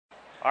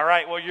All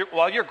right, well,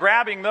 while you're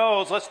grabbing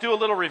those, let's do a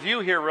little review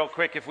here real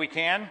quick if we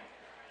can.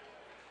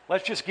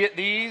 Let's just get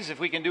these, if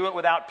we can do it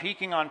without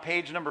peeking on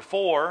page number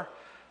 4.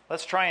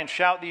 Let's try and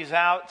shout these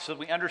out so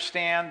we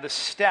understand the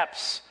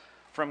steps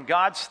from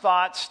God's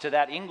thoughts to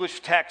that English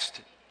text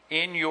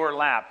in your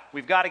lap.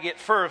 We've got to get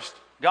first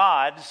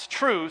God's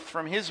truth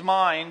from his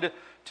mind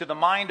to the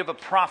mind of a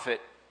prophet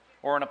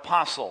or an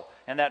apostle.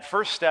 And that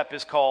first step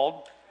is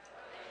called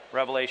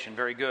Revelation.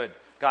 Very good.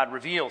 God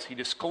reveals, he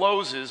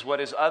discloses what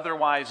is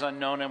otherwise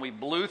unknown, and we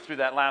blew through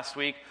that last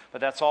week,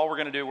 but that's all we're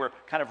going to do. We're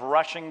kind of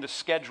rushing the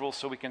schedule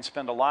so we can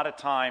spend a lot of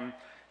time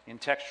in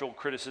textual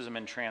criticism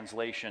and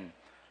translation.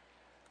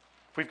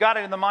 If we've got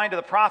it in the mind of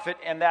the prophet,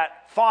 and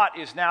that thought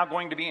is now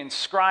going to be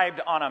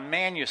inscribed on a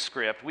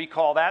manuscript, we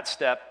call that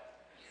step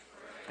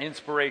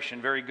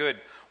inspiration. Very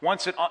good.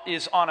 Once it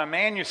is on a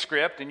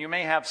manuscript, and you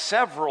may have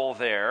several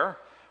there,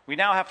 we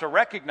now have to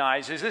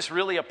recognize, is this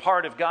really a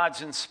part of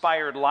God's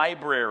inspired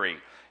library?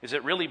 Does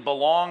it really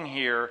belong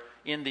here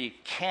in the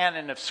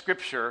canon of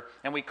Scripture?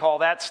 And we call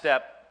that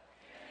step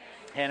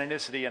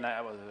canonicity, and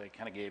I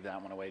kind of gave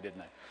that one away,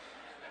 didn't I?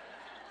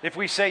 If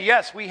we say,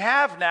 yes, we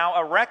have now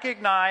a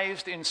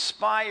recognized,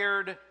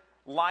 inspired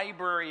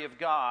library of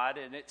God,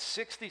 and it's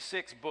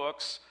 66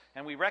 books,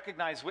 and we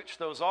recognize which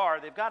those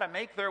are, they've got to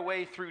make their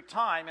way through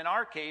time, in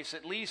our case,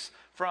 at least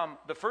from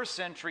the 1st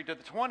century to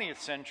the 20th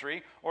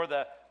century, or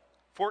the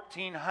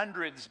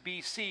 1400s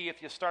BC,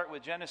 if you start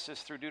with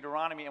Genesis through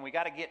Deuteronomy, and we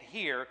got to get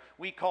here.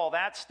 We call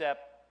that step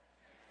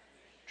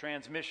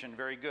transmission.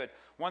 Very good.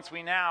 Once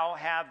we now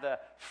have the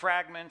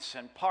fragments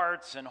and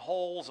parts and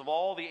wholes of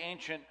all the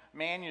ancient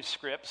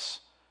manuscripts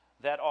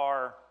that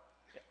are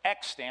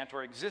extant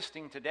or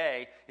existing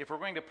today, if we're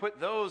going to put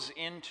those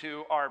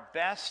into our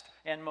best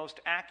and most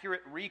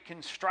accurate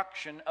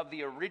reconstruction of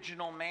the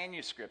original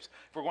manuscripts,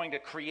 if we're going to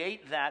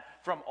create that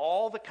from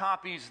all the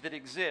copies that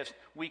exist,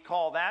 we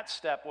call that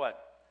step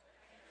what?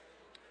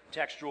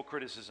 Textual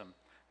criticism.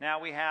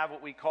 Now we have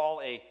what we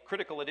call a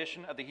critical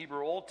edition of the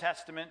Hebrew Old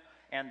Testament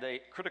and the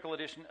critical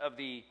edition of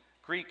the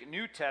Greek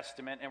New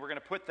Testament, and we're going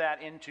to put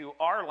that into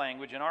our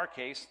language, in our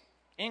case,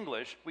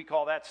 English. We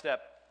call that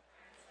step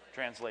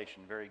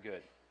translation. Very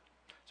good.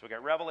 So we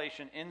got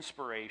revelation,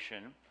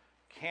 inspiration,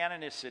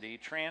 canonicity,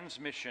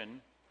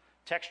 transmission,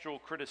 textual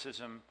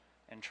criticism,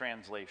 and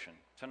translation.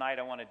 Tonight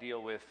I want to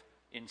deal with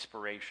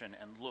inspiration,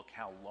 and look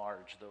how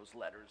large those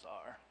letters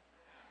are.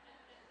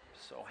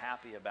 So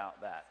happy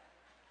about that.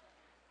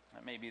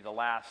 That may be the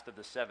last of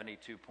the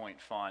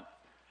 72-point font,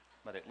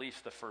 but at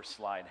least the first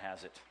slide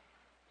has it.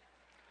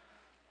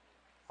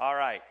 All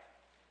right.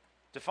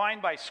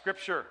 Defined by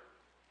Scripture.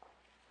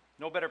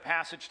 No better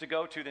passage to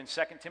go to than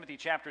 2 Timothy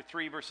chapter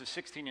 3, verses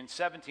 16 and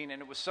 17,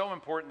 and it was so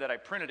important that I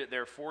printed it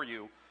there for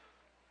you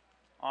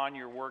on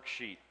your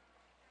worksheet. Is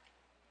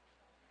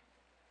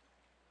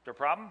there a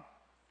problem?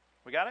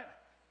 We got it?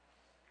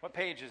 What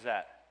page is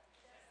that?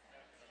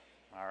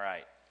 All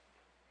right.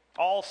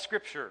 All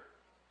Scripture,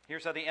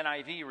 here's how the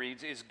NIV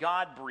reads, is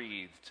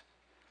God-breathed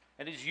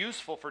and is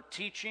useful for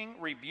teaching,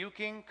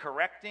 rebuking,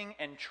 correcting,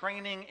 and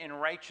training in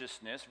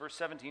righteousness. Verse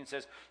 17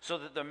 says, so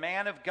that the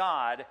man of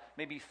God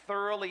may be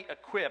thoroughly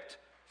equipped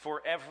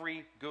for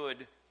every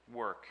good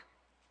work.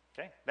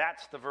 Okay,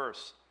 that's the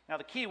verse. Now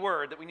the key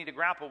word that we need to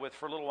grapple with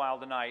for a little while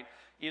tonight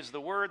is the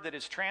word that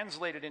is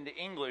translated into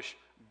English,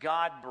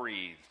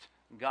 God-breathed.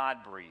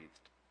 God-breathed.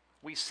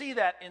 We see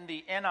that in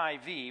the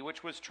NIV,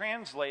 which was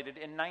translated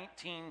in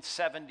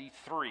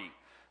 1973.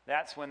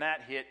 That's when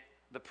that hit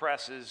the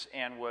presses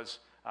and was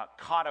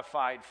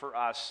codified for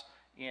us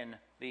in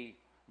the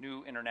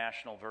New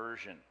International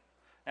Version.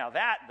 Now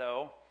that,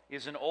 though,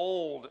 is an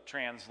old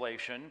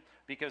translation,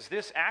 because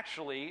this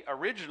actually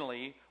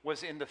originally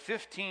was in the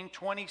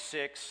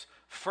 1526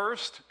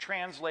 first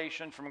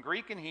translation from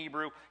Greek and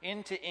Hebrew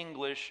into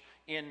English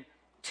in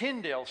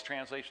Tyndale's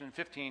translation in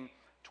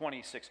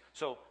 1526.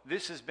 So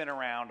this has been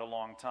around a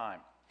long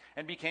time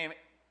and became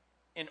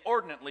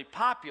inordinately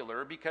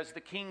popular because the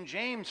King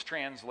James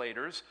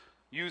translators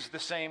used the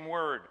same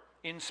word,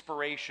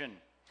 inspiration.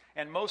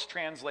 And most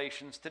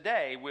translations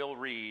today will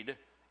read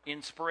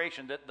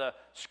inspiration, that the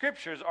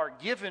Scriptures are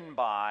given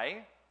by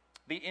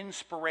the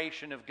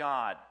inspiration of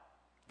God.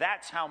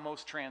 That's how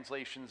most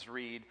translations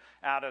read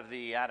out of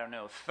the,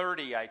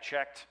 30 I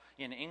checked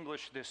in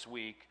English this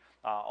week,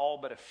 all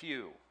but a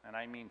few, and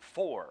I mean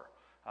 4,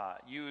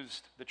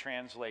 used the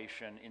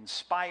translation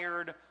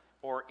inspired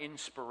or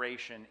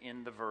inspiration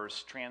in the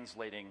verse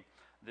translating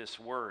this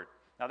word.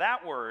 Now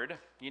that word,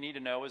 you need to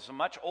know, is a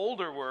much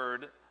older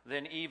word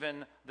than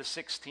even the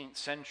 16th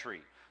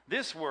century.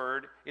 This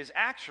word is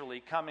actually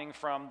coming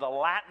from the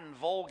Latin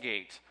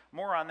Vulgate.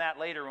 More on that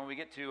later when we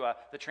get to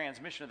the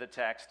transmission of the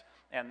text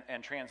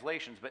and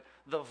translations. But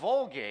the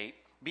Vulgate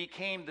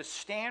became the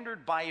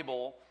standard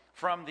Bible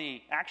from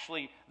the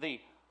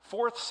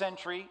 4th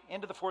century,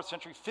 into the 4th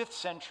century, 5th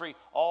century,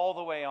 all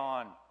the way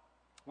on.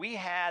 We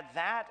had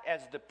that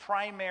as the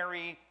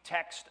primary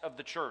text of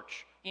the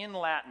church in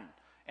Latin.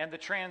 And the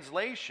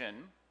translation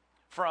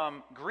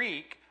from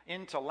Greek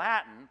into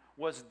Latin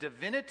was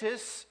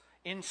Divinitas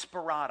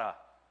Inspirata.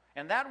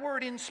 And that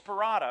word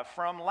inspirata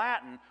from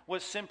Latin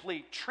was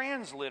simply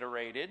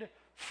transliterated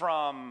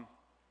from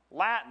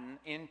Latin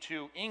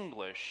into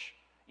English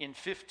in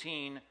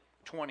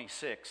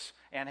 1526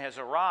 and has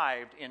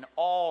arrived in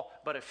all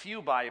but a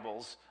few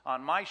Bibles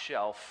on my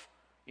shelf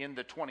in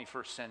the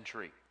 21st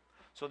century.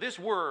 So this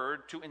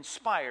word, to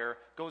inspire,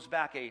 goes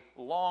back a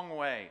long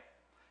way.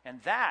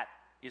 And that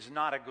is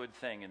not a good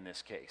thing in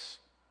this case.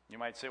 You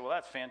might say, well,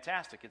 that's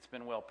fantastic. It's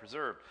been well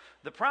preserved.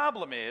 The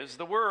problem is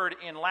the word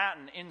in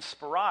Latin,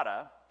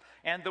 inspirata,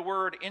 and the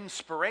word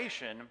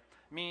inspiration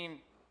mean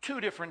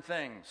two different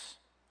things,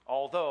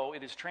 although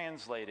it is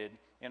translated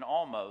in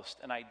almost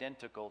an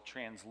identical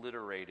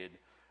transliterated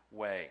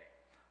way.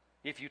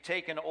 If you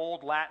take an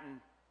old Latin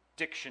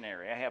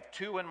dictionary, I have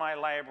two in my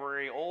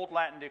library, old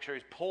Latin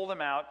dictionaries, pull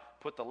them out,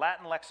 put the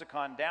Latin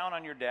lexicon down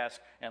on your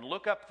desk, and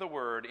look up the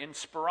word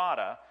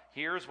inspirata.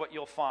 Here's what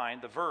you'll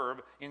find. The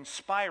verb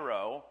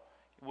inspiro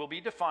will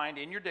be defined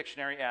in your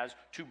dictionary as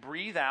to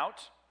breathe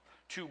out,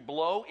 to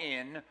blow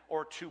in,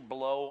 or to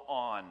blow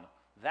on.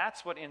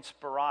 That's what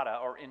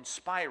inspirata or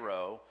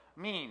inspiro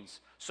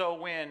means. So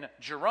when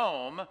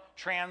Jerome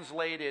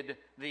translated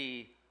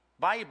the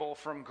Bible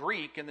from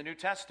Greek in the New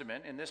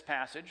Testament, in this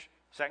passage,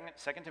 2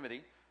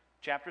 Timothy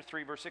chapter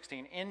 3, verse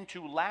 16,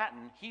 into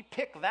Latin, he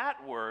picked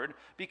that word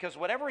because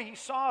whatever he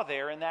saw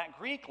there in that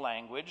Greek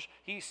language,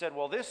 he said,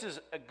 well, this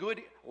is a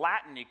good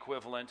Latin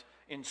equivalent,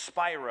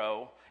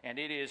 inspiro, and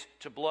it is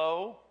to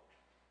blow,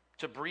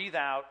 to breathe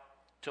out,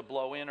 to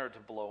blow in, or to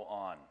blow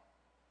on.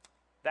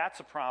 That's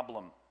a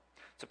problem.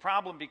 It's a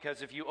problem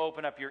because if you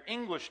open up your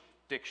English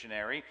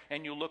dictionary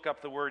and you look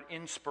up the word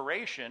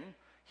inspiration,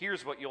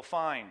 here's what you'll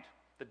find.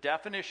 The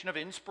definition of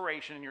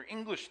inspiration in your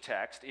English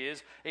text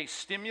is a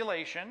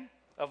stimulation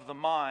of the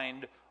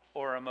mind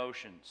or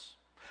emotions.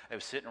 I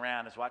was sitting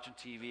around, I was watching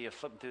TV, I was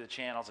flipping through the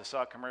channels, I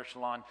saw a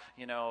commercial on,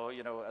 the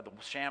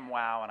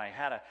ShamWow,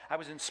 and I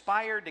was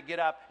inspired to get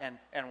up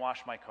and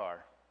wash my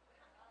car.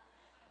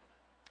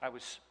 I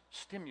was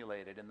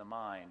stimulated in the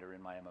mind or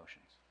in my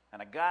emotions.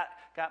 And I got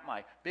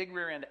my big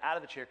rear end out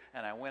of the chair,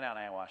 and I went out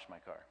and I washed my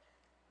car.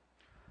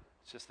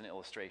 It's just an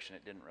illustration.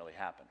 It didn't really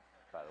happen,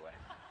 by the way.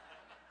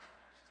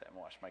 I haven't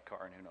washed my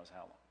car in who knows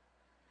how long.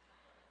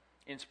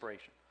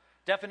 Inspiration.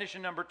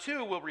 Definition number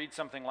 2 will read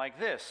something like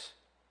this: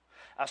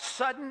 a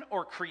sudden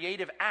or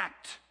creative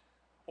act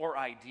or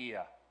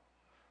idea.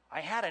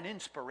 I had an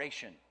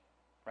inspiration,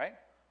 right?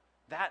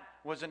 That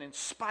was an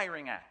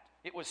inspiring act.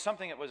 It was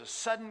something that was a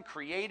sudden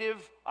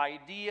creative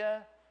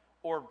idea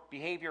or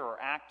behavior or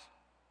act.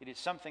 It is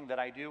something that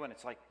I do and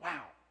it's like,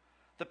 wow.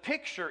 The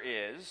picture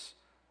is,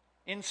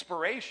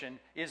 inspiration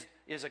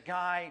is a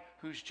guy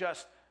who's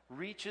just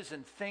reaches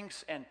and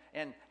thinks and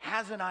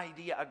has an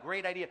idea, a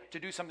great idea to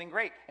do something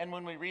great. And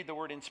when we read the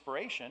word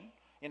inspiration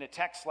in a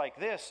text like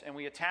this and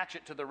we attach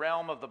it to the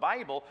realm of the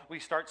Bible, we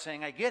start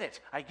saying, I get it,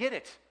 I get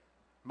it.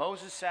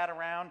 Moses sat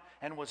around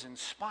and was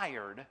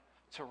inspired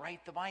to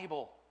write the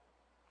Bible.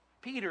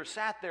 Peter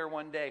sat there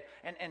one day,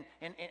 and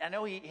I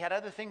know he had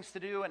other things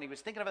to do, and he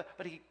was thinking of it,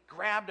 but he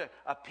grabbed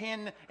a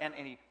pen, and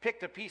he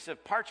picked a piece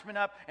of parchment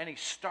up, and he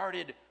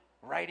started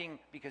writing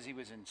because he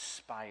was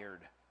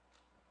inspired.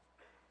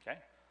 Okay?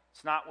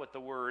 It's not what the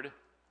word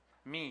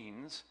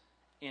means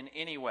in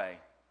any way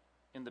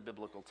in the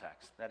biblical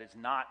text. That is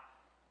not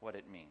what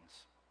it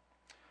means.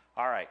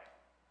 All right.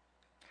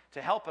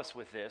 To help us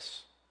with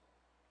this,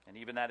 and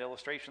even that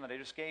illustration that I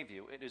just gave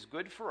you, it is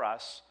good for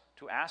us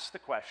to ask the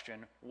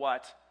question,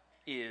 what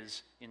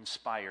is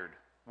inspired?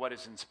 What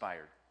is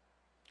inspired?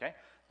 Okay?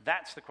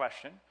 That's the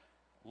question.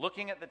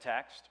 Looking at the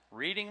text,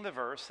 reading the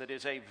verse, that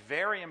is a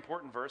very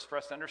important verse for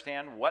us to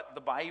understand what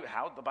the Bible,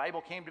 how the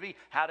Bible came to be.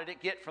 How did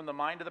it get from the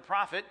mind of the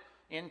prophet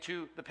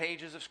into the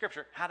pages of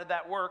Scripture? How did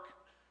that work?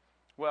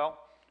 Well,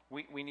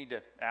 we need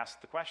to ask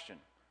the question.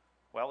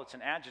 Well, it's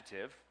an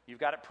adjective. You've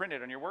got it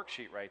printed on your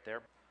worksheet right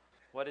there.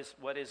 What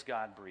is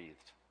God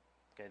breathed?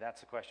 Okay,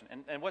 that's the question.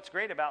 And what's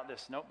great about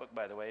this notebook,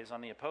 by the way, is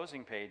on the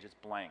opposing page, it's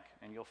blank.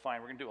 And you'll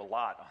find we're going to do a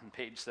lot on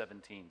page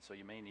 17, so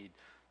you may need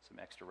some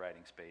extra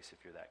writing space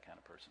if you're that kind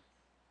of person.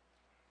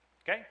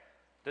 Okay?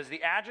 Does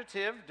the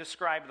adjective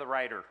describe the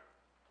writer?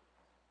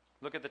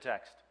 Look at the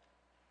text.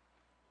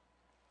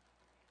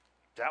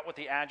 Is that what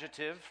the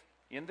adjective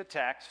in the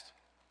text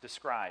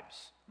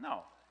describes?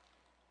 No.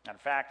 In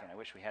fact, and I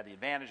wish we had the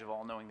advantage of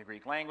all knowing the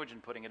Greek language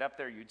and putting it up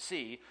there, you'd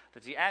see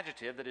that the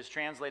adjective that is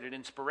translated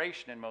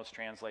inspiration in most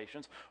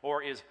translations,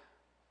 or is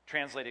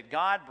translated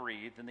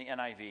God-breathed in the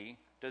NIV,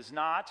 does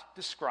not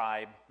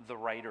describe the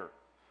writer,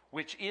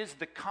 which is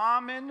the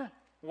common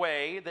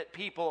way that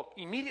people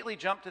immediately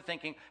jump to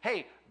thinking,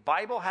 hey,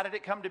 Bible, how did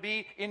it come to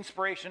be?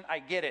 Inspiration, I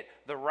get it.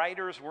 The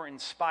writers were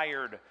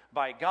inspired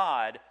by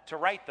God to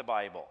write the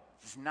Bible.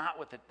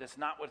 That's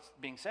not what's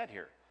being said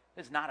here.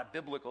 This is not a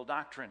biblical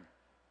doctrine.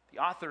 The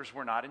authors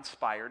were not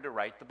inspired to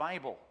write the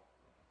Bible.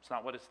 It's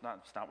not what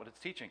it's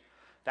teaching.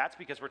 That's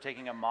because we're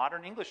taking a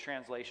modern English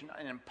translation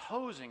and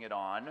imposing it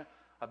on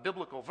a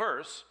biblical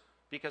verse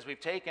because we've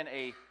taken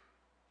a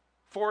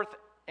 4th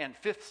and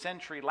 5th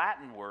century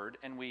Latin word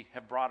and we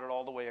have brought it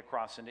all the way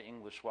across into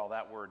English, while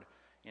that word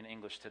in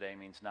English today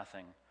means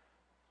nothing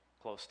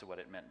close to what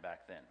it meant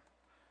back then.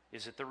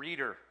 Is it the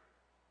reader?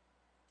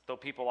 Though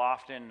people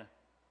often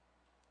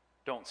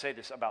don't say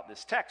this about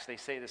this text, they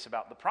say this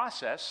about the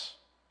process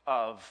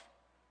of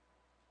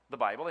the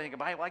Bible. They think,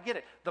 Bible, I get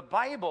it. The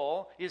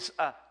Bible is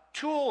a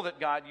tool that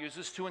God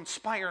uses to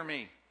inspire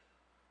me.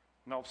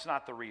 No, it's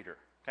not the reader.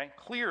 Okay?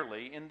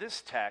 Clearly, in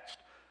this text,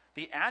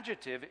 the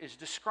adjective is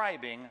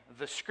describing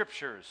the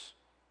scriptures,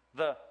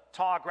 the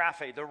ta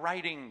graphe, the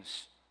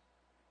writings.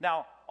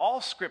 Now,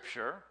 all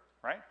scripture,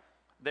 right,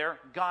 they're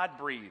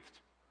God-breathed.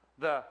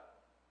 The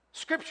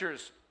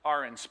scriptures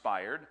are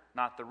inspired,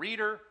 not the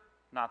reader,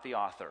 not the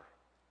author.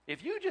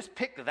 If you just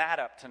pick that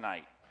up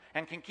tonight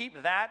and can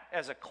keep that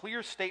as a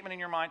clear statement in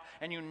your mind,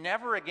 and you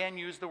never again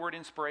use the word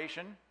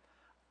inspiration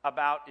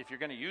about, if you're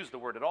going to use the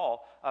word at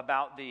all,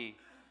 about the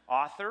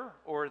author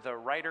or the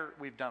writer,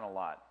 we've done a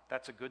lot.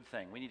 That's a good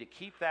thing. We need to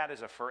keep that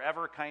as a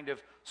forever kind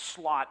of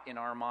slot in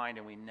our mind,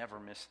 and we never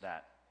miss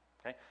that.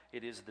 Okay?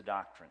 It is the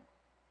doctrine.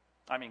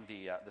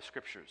 The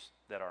scriptures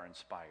that are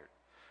inspired.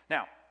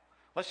 Now,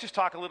 let's just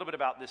talk a little bit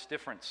about this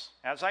difference.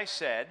 As I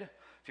said,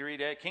 if you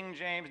read King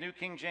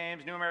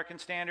James, New American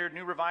Standard,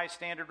 New Revised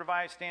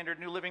Standard,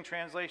 New Living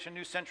Translation,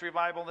 New Century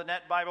Bible, the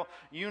Net Bible,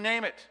 you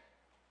name it,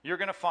 you're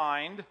going to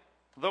find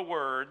the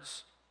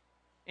words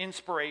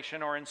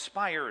inspiration or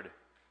inspired.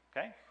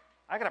 Okay?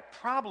 I got a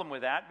problem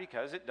with that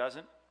because it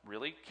doesn't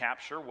really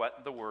capture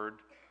what the word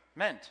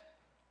meant,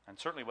 and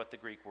certainly what the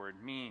Greek word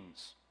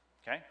means.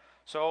 Okay?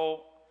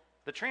 So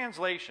the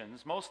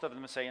translations, most of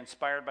them say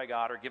inspired by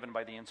God or given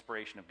by the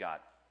inspiration of God.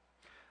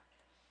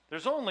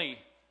 There's only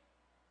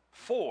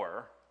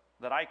 4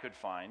 that I could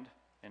find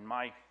in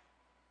my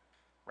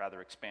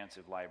rather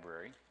expansive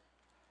library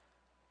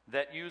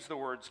that use the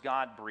words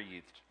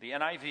God-breathed. The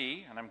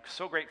NIV, and I'm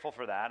so grateful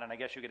for that, and I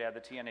guess you could add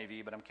the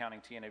TNAV, but I'm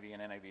counting TNAV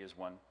and NIV as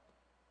one.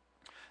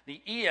 The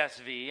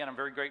ESV, and I'm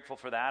very grateful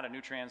for that, a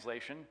new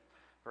translation,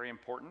 very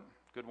important,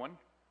 good one,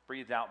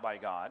 breathed out by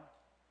God.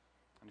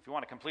 And if you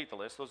want to complete the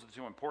list, those are the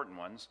 2 important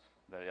ones.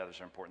 The others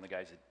are important. The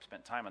guys that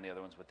spent time on the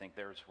other ones would think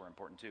theirs were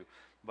important too.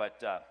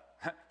 But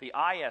the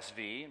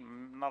ISV,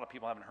 a lot of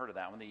people haven't heard of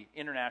that one, the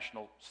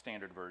International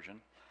Standard Version,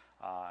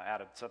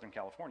 out of Southern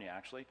California,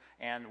 actually,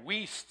 and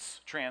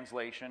Wuest's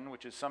translation,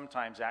 which is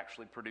sometimes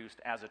actually produced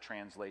as a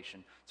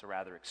translation. It's a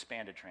rather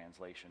expanded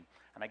translation.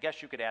 And I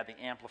guess you could add the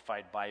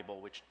Amplified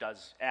Bible, which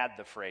does add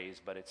the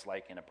phrase, but it's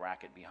like in a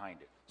bracket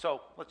behind it.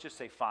 So let's just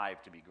say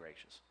 5 to be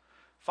gracious.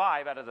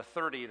 5 out of the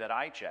 30 that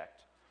I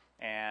checked,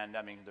 and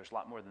there's a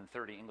lot more than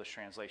 30 English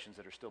translations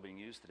that are still being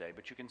used today,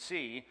 but you can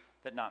see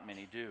that not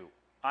many do.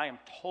 I am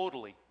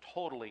totally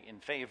in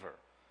favor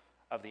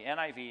of the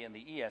NIV and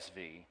the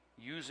ESV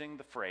using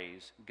the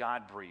phrase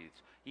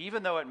God-breathed.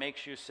 Even though it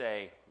makes you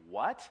say,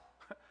 what?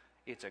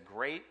 It's a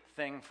great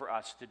thing for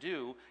us to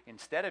do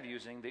instead of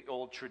using the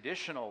old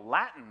traditional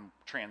Latin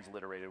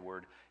transliterated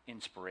word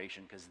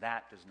inspiration, because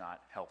that does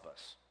not help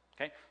us.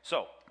 Okay?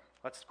 So,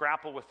 let's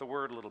grapple with the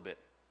word a little bit.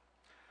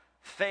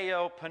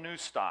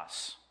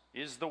 Theopneustos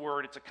is the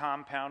word. It's a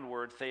compound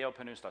word,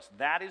 theopneustos.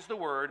 That is the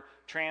word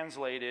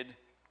translated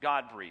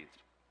God-breathed.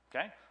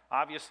 Okay?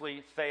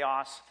 Obviously,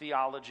 theos,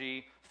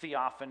 theology,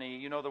 theophany.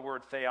 You know the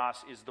word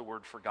theos is the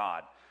word for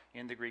God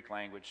in the Greek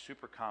language.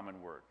 Super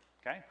common word.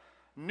 Okay?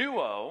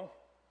 Nuo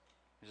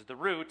is the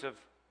root of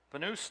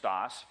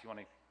pneustos, if you want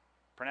to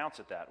pronounce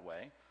it that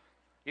way.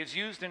 It's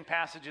used in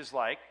passages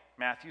like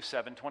Matthew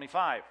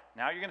 7:25.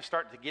 Now you're going to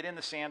start to get in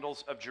the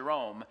sandals of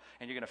Jerome,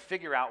 and you're going to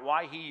figure out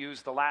why he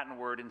used the Latin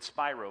word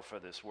inspiro for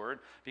this word,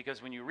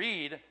 because when you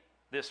read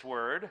this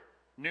word,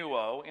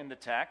 nuo, in the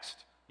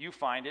text, you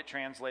find it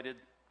translated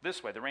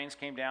this way. The rains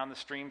came down, the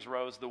streams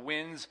rose, the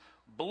winds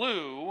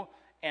blew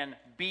and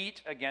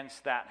beat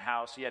against that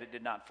house, yet it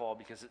did not fall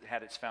because it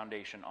had its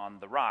foundation on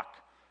the rock.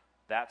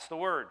 That's the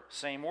word.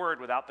 Same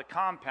word without the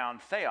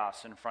compound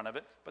theos in front of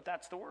it, but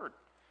that's the word.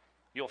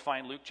 You'll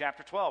find Luke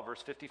chapter 12,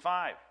 verse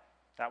 55.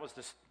 That was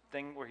this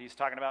thing where he's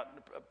talking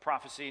about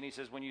prophecy, and he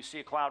says, when you see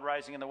a cloud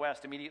rising in the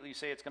west, immediately you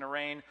say it's going to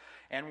rain.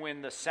 And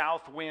when the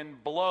south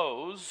wind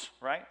blows,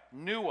 right,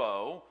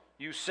 nuo,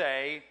 you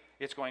say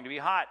it's going to be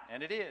hot.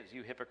 And it is.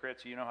 You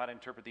hypocrites, you know how to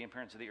interpret the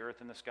appearance of the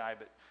earth and the sky,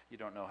 but you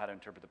don't know how to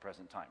interpret the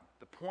present time.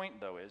 The point,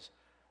 though, is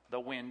the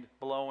wind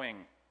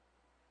blowing,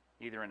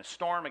 either in a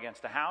storm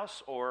against a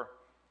house or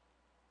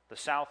the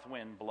south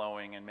wind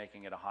blowing and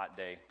making it a hot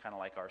day, kind of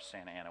like our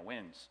Santa Ana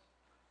winds.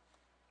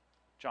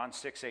 John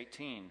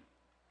 6:18.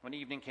 When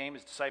evening came,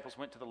 his disciples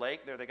went to the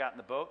lake. There they got in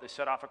the boat. They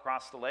set off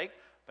across the lake,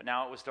 but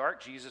now it was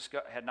dark. Jesus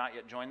had not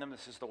yet joined them.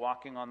 This is the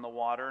walking on the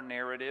water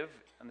narrative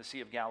in the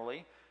Sea of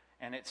Galilee.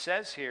 And it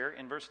says here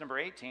in verse number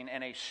 18,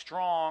 and a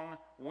strong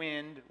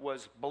wind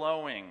was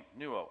blowing,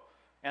 nuo,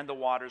 and the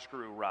waters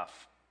grew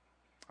rough.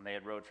 And they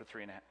had rowed for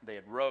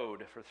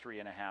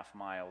 3.5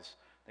 miles.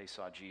 They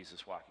saw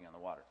Jesus walking on the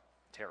water,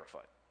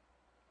 terrified,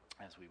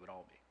 as we would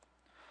all be.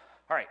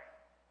 All right,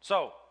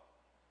 so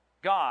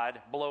God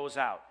blows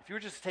out. If you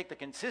were just to take the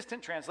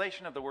consistent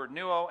translation of the word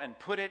nuo and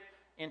put it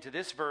into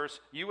this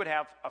verse, you would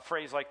have a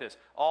phrase like this: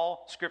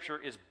 all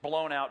Scripture is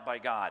blown out by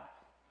God.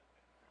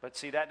 But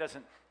see, that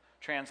doesn't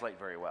translate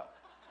very well.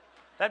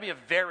 That'd be a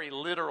very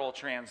literal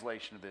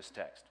translation of this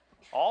text.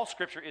 All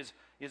Scripture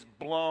is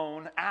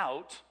blown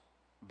out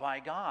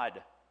by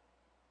God.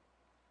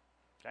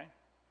 Okay?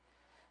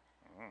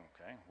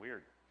 Okay,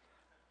 weird.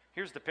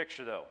 Here's the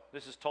picture, though.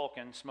 This is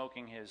Tolkien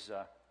smoking his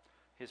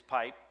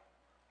pipe.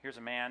 Here's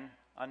a man,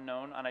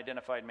 unknown,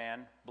 unidentified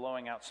man,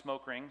 blowing out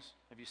smoke rings.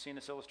 Have you seen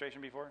this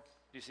illustration before?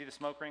 Do you see the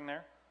smoke ring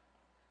there?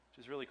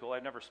 Which is really cool.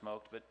 I've never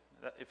smoked, but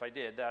if I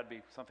did, that would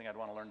be something I'd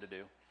want to learn to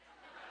do.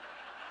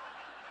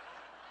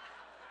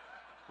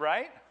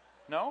 Right?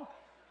 No?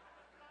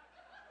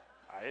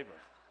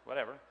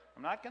 Whatever.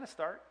 I'm not going to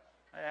start.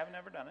 I haven't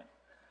ever done it.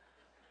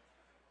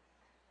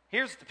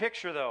 Here's the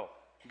picture, though.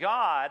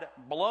 God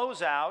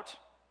blows out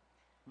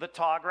the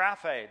Ta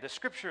Graphe, the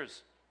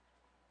Scriptures.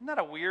 Isn't that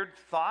a weird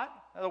thought?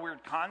 A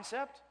weird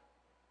concept?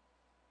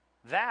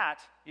 That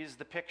is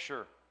the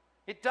picture.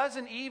 It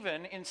doesn't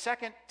even, in 2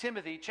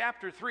 Timothy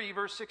chapter 3,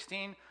 verse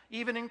 16,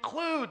 even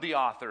include the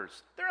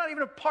authors. They're not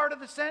even a part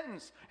of the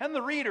sentence. And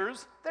the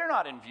readers, they're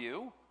not in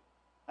view.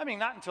 I mean,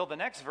 not until the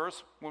next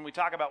verse when we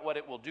talk about what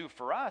it will do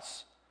for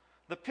us.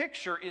 The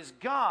picture is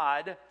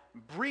God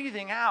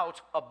breathing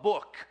out a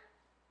book.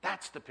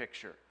 That's the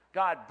picture.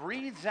 God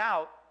breathes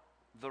out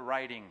the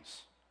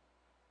writings.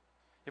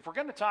 If we're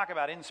going to talk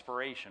about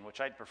inspiration,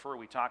 which I'd prefer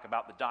we talk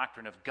about the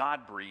doctrine of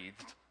God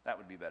breathed, that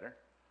would be better.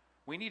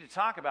 We need to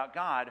talk about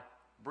God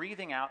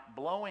breathing out,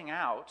 blowing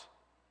out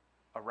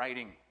a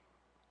writing.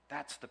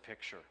 That's the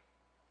picture.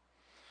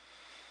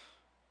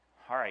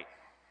 All right,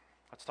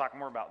 let's talk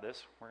more about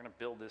this. We're going to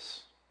build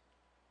this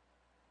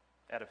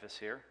edifice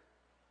here.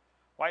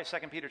 Why is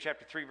 2 Peter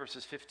chapter 3,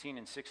 verses 15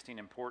 and 16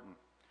 important?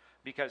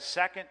 Because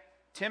 2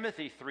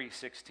 Timothy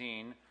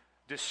 3:16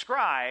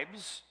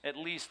 describes, at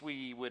least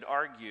we would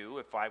argue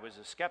if I was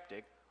a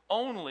skeptic,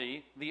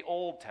 only the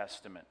Old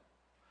Testament.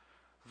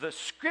 The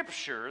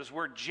Scriptures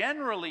were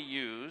generally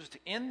used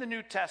in the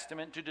New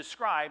Testament to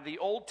describe the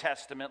Old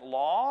Testament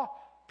law,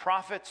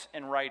 prophets,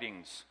 and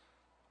writings.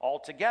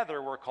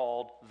 Altogether were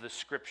called the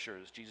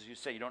Scriptures. Jesus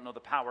used to say, you don't know the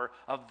power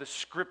of the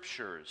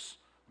Scriptures,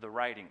 the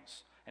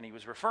writings. And he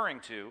was referring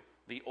to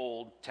the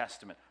Old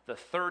Testament, the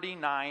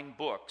 39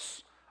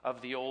 books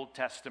of the Old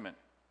Testament.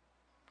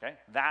 Okay?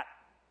 That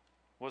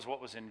was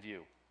what was in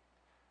view.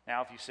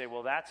 Now, if you say,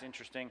 well, that's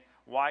interesting,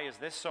 why is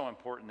this so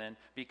important then?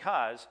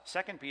 Because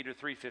 2 Peter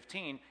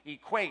 3:15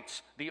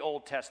 equates the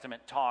Old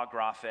Testament Ta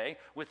Graphe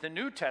with the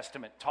New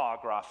Testament Ta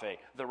Graphe,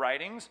 the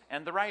writings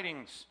and the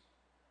writings.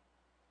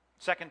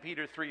 2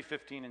 Peter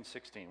 3:15 and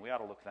 16. We ought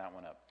to look that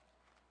one up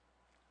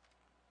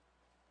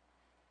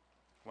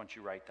once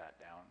you write that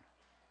down.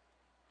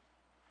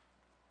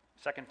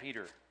 2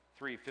 Peter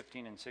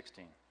 3:15 and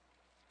 16.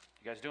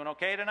 You guys doing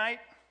okay tonight?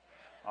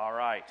 All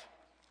right.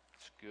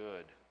 It's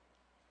good.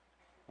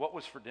 What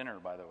was for dinner,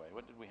 by the way?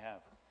 What did we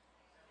have?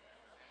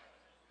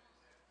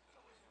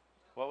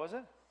 What was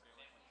it?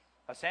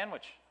 A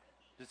sandwich.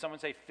 Did someone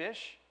say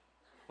fish?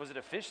 Was it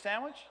a fish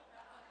sandwich?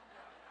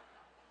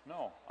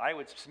 No. I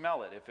would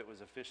smell it if it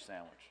was a fish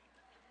sandwich.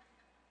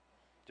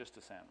 Just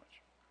a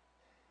sandwich.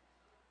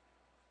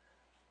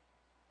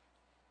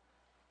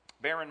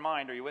 Bear in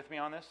mind, are you with me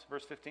on this?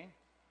 Verse 15?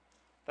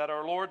 That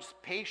our Lord's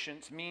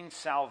patience means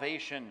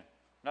salvation.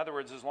 In other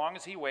words, as long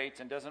as he waits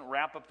and doesn't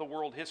wrap up the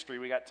world history,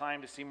 we got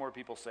time to see more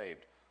people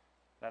saved.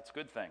 That's a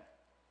good thing.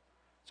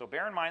 So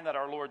bear in mind that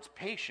our Lord's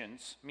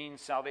patience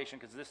means salvation,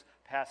 because this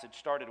passage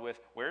started with,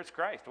 where's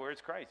Christ?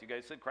 Where's Christ? You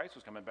guys said Christ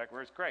was coming back.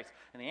 Where's Christ?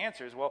 And the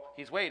answer is, well,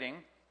 he's waiting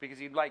because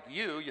he'd like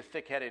you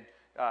thick-headed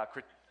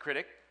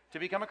critic, to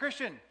become a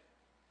Christian.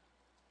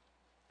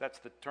 That's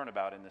the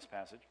turnabout in this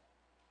passage.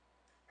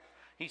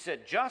 He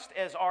said, just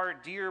as our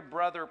dear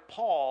brother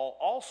Paul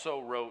also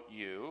wrote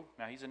you,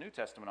 now he's a New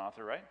Testament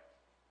author, right?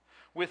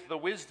 With the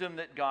wisdom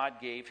that God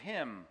gave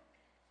him.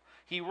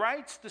 He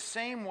writes the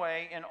same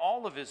way in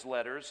all of his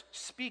letters,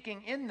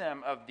 speaking in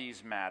them of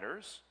these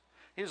matters.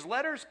 His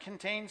letters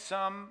contain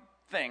some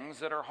things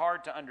that are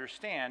hard to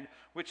understand,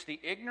 which the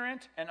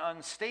ignorant and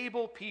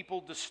unstable people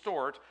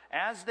distort,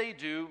 as they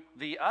do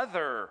the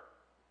other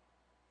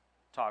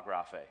Ta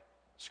Graphe,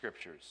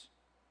 Scriptures,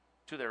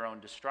 to their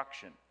own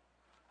destruction.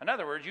 In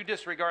other words, you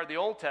disregard the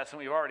Old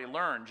Testament. We've already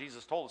learned.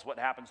 Jesus told us what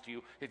happens to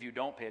you if you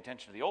don't pay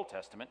attention to the Old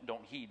Testament.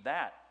 Don't heed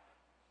that.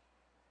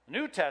 The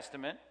New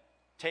Testament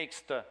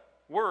takes the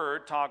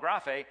word, Ta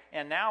Graphe,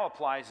 and now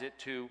applies it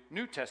to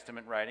New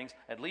Testament writings,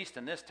 at least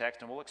in this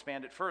text, and we'll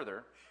expand it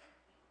further,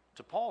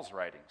 to Paul's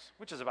writings,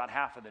 which is about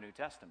half of the New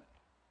Testament.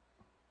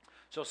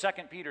 So 2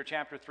 Peter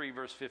chapter 3,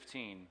 verse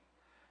 15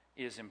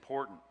 is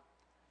important.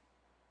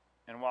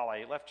 And while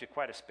I left you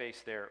quite a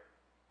space there,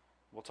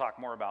 we'll talk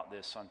more about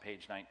this on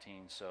page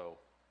 19, so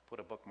put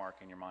a bookmark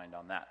in your mind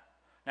on that.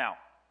 Now,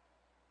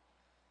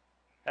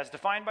 as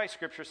defined by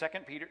Scripture, 2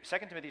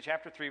 Timothy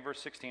chapter 3, verse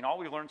 16, all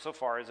we've learned so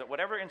far is that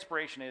whatever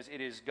inspiration is,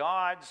 it is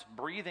God's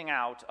breathing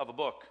out of a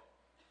book.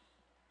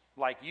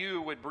 Like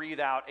you would breathe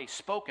out a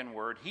spoken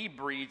word, he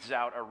breathes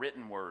out a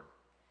written word.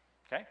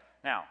 Okay?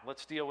 Now,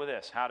 let's deal with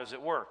this. How does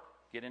it work?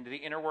 Get into the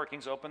inner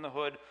workings, open the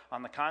hood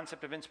on the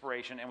concept of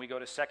inspiration, and we go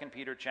to 2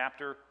 Peter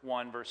chapter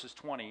 1, verses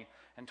 20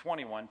 and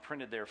 21,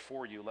 printed there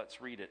for you.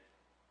 Let's read it.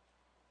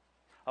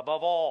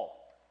 Above all,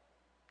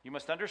 you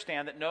must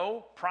understand that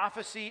no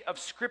prophecy of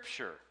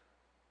Scripture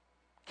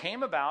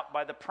came about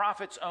by the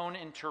prophet's own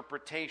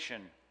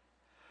interpretation.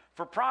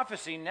 For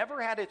prophecy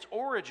never had its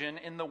origin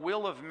in the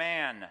will of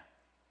man. It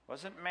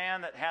wasn't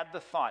man that had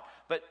the thought,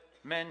 but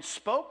men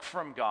spoke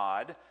from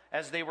God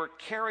as they were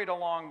carried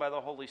along by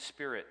the Holy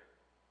Spirit.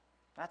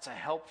 That's a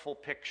helpful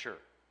picture.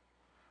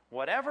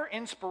 Whatever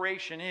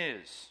inspiration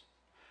is,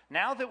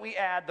 now that we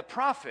add the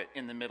prophet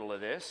in the middle of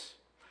this,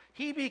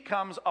 he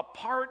becomes a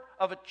part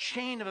of a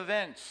chain of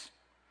events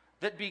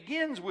that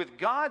begins with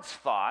God's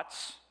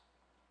thoughts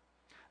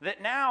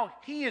that now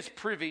he is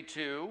privy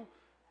to,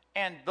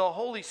 and the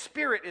Holy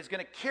Spirit is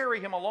going to carry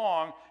him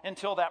along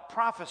until that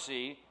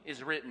prophecy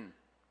is written.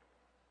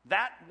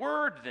 That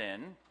word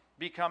then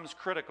becomes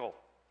critical.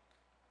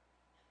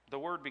 The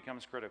word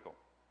becomes critical.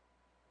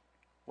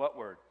 What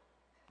word?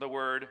 The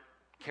word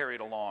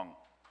carried along.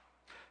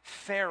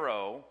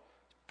 Pharaoh,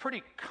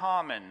 pretty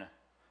common.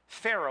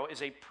 Pharaoh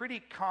is a pretty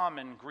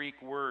common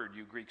Greek word.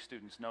 You Greek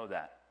students know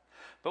that.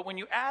 But when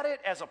you add it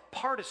as a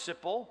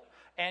participle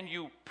and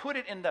you put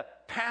it in the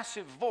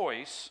passive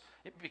voice,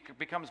 it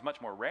becomes much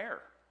more rare.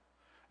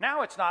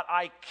 Now it's not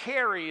I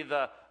carry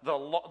the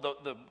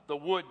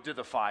wood to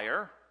the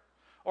fire,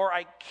 or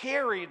I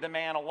carried the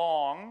man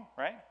along,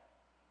 right?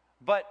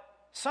 But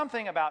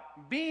something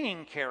about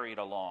being carried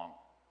along.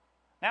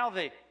 Now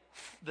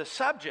the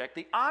subject,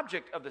 the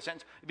object of the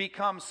sentence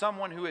becomes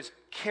someone who is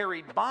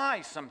carried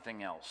by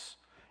something else.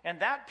 And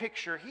that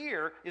picture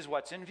here is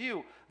what's in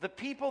view. The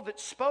people that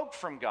spoke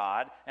from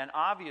God, and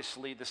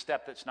obviously the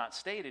step that's not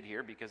stated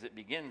here because it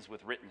begins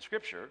with written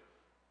Scripture,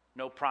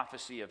 no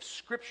prophecy of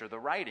Scripture, the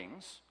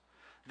writings.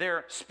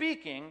 Their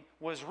speaking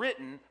was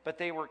written, but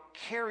they were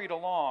carried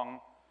along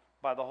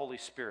by the Holy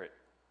Spirit.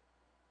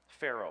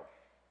 Pharaoh,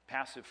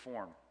 passive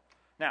form.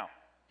 Now,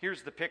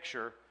 here's the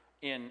picture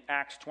in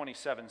Acts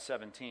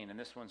 27:17, and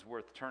this one's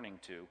worth turning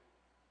to.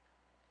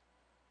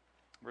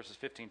 Verses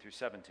 15 through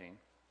 17.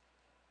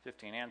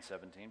 15 and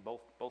 17,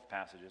 both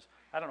passages.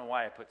 I don't know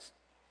why I put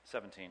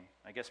 17.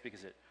 I guess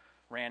because it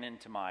ran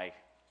into my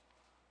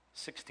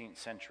 16th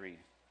century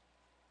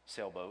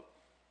sailboat,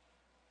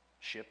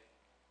 ship.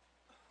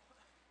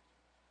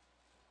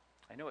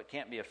 I know it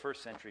can't be a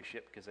first century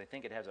ship because I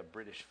think it has a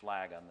British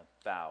flag on the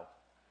bow.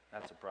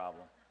 That's a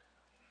problem.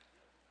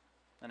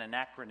 An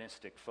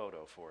anachronistic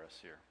photo for us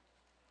here.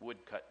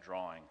 Woodcut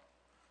drawing.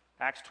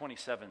 Acts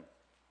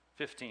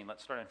 27:15.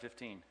 Let's start on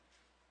 15.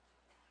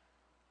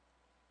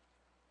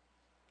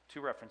 Two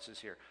references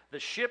here.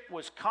 The ship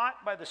was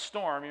caught by the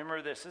storm. You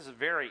remember this. This is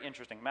very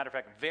interesting. Matter of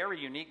fact, very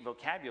unique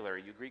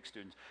vocabulary, you Greek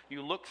students.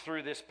 You look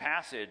through this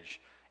passage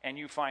and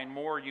you find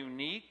more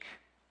unique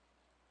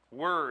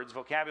words,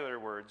 vocabulary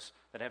words,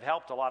 that have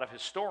helped a lot of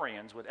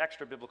historians with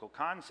extra biblical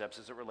concepts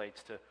as it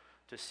relates to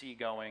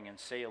seagoing and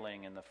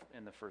sailing in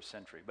the first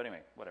century. But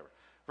anyway, whatever.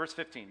 Verse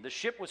 15. The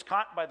ship was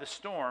caught by the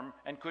storm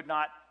and could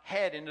not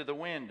head into the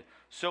wind.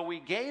 So we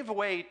gave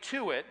way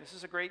to it. This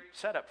is a great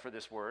setup for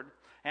this word.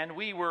 And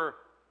we were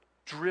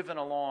driven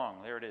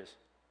along. There it is.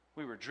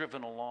 We were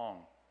driven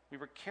along. We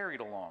were carried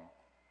along.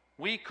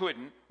 We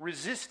couldn't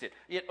resist it.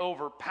 It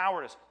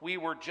overpowered us. We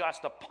were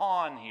just a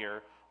pawn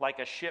here, like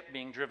a ship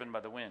being driven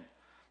by the wind.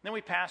 Then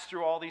we passed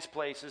through all these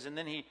places, and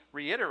then he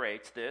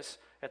reiterates this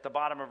at the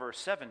bottom of verse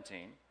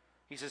 17.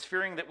 He says,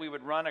 fearing that we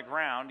would run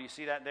aground. Do you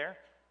see that there?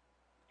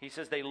 He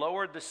says, they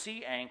lowered the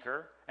sea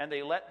anchor, and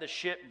they let the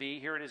ship be,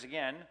 here it is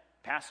again,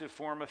 passive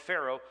form of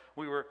Pharaoh.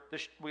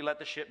 We let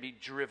the ship be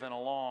driven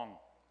along.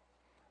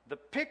 The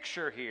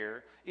picture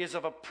here is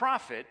of a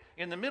prophet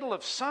in the middle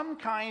of some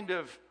kind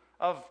of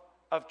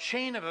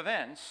chain of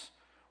events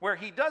where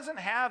he doesn't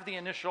have the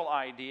initial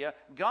idea.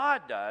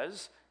 God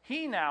does.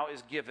 He now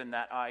is given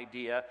that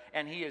idea,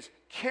 and he is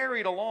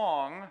carried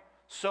along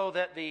so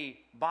that the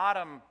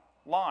bottom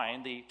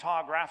line, the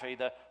tography,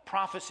 the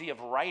prophecy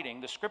of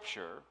writing, the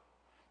Scripture,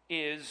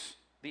 is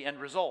the end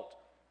result.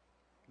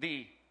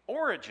 The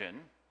origin,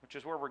 which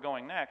is where we're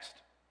going next,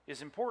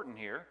 is important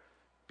here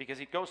because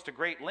he goes to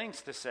great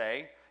lengths to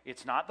say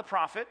it's not the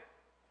prophet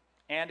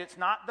and it's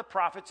not the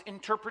prophet's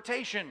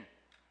interpretation.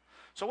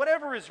 So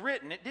whatever is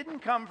written, it didn't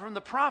come from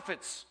the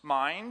prophet's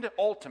mind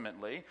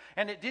ultimately,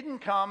 and it didn't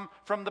come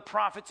from the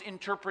prophet's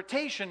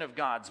interpretation of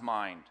God's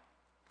mind.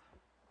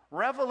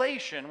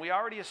 Revelation, we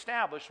already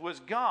established, was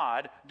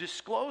God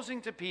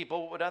disclosing to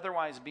people what would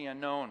otherwise be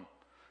unknown.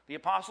 The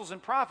apostles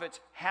and prophets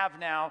have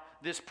now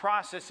this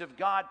process of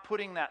God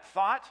putting that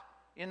thought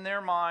in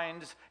their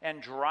minds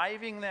and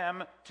driving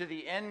them to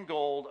the end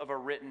goal of a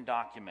written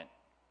document.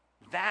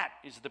 That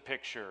is the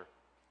picture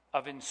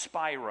of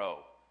inspiro,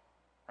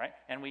 right?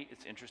 And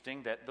it's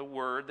interesting that the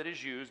word that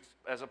is used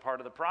as a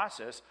part of the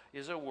process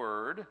is a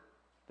word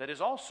that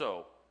is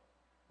also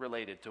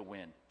related to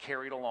wind,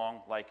 carried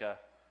along like a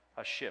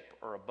ship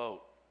or a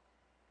boat.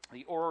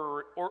 The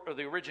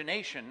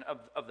origination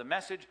of the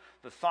message,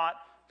 the thought,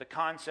 the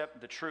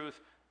concept, the truth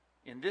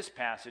in this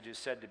passage is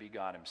said to be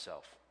God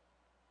himself.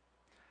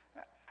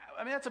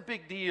 I mean, that's a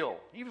big deal.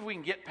 Even if we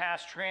can get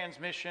past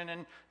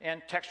transmission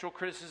and textual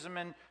criticism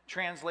and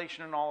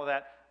translation and all of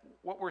that,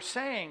 what we're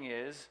saying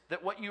is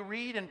that what you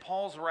read in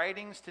Paul's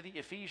writings to the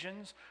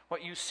Ephesians,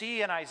 what you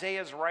see in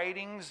Isaiah's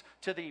writings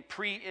to the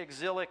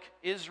pre-exilic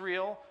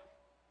Israel,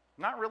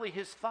 not really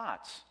his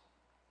thoughts.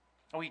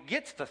 Oh, he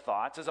gets the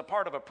thoughts as a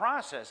part of a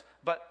process,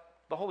 but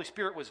the Holy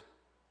Spirit was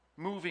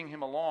moving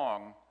him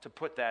along to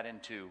put that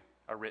into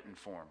a written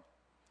form.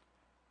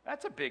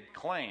 That's a big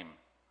claim.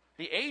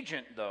 The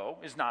agent, though,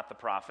 is not the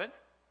prophet,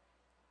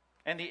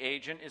 and the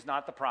agent is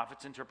not the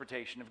prophet's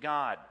interpretation of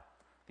God.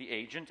 The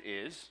agent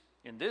is,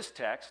 in this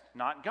text,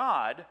 not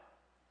God,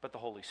 but the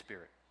Holy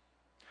Spirit.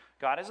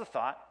 God has a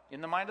thought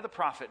in the mind of the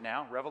prophet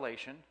now,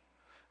 Revelation.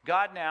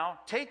 God now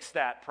takes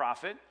that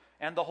prophet,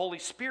 and the Holy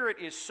Spirit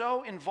is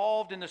so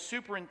involved in the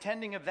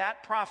superintending of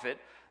that prophet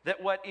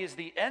that what is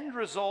the end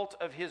result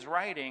of his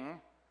writing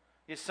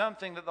is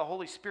something that the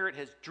Holy Spirit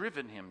has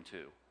driven him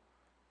to.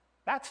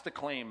 That's the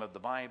claim of the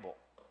Bible.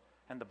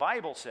 And the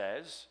Bible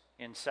says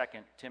in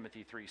 2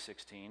 Timothy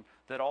 3:16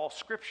 that all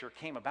Scripture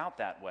came about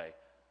that way,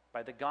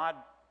 by the God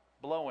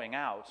blowing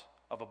out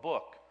of a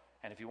book.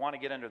 And if you want to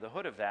get under the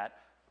hood of that,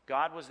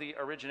 God was the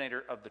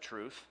originator of the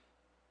truth,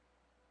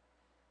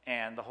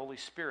 and the Holy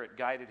Spirit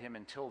guided him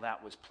until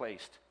that was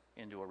placed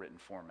into a written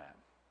format.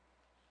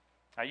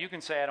 Now you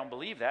can say, I don't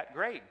believe that.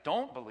 Great.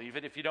 Don't believe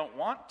it if you don't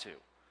want to.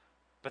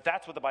 But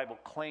that's what the Bible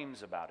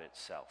claims about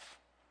itself.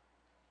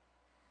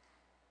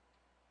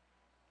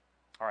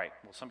 All right,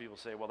 well, some people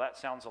say, well, that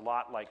sounds a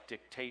lot like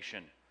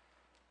dictation.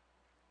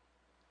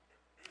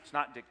 It's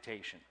not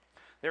dictation.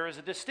 There is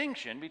a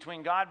distinction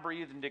between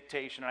God-breathed and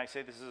dictation, and I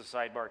say this is a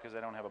sidebar because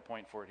I don't have a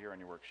point for it here on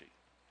your worksheet.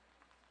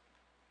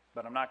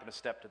 But I'm not going to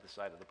step to the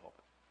side of the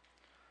pulpit.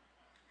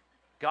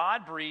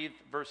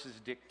 God-breathed versus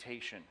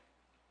dictation.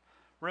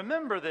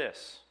 Remember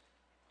this.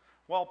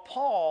 While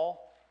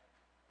Paul,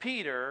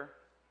 Peter,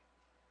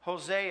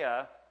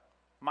 Hosea,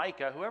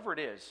 Micah, whoever it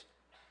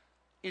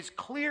is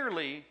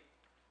clearly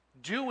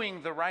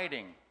doing the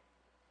writing,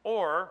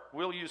 or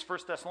we'll use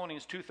 1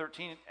 Thessalonians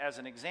 2:13 as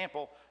an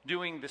example,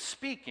 doing the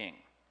speaking.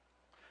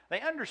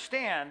 They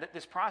understand that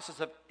this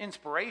process of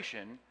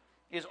inspiration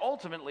is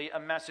ultimately a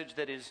message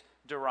that is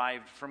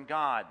derived from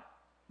God.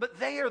 But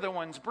they are the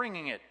ones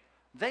bringing it.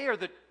 They are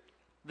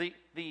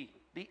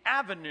the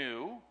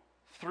avenue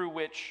through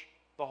which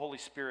the Holy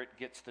Spirit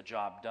gets the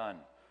job done.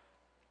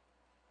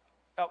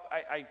 Oh,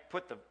 I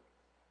put the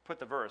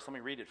verse. Let me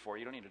read it for you.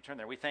 You don't need to turn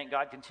there. We thank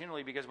God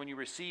continually because when you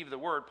receive the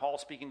word, Paul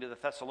speaking to the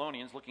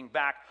Thessalonians, looking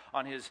back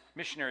on his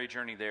missionary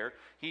journey there,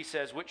 he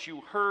says, which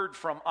you heard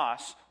from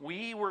us,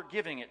 we were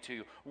giving it to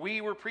you.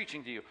 We were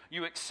preaching to you.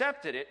 You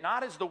accepted it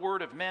not as the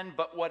word of men,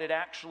 but what it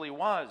actually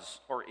was,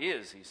 or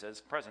is, he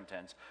says, present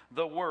tense,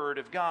 the word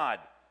of God,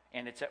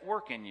 and it's at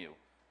work in you.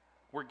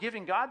 We're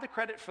giving God the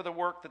credit for the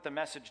work that the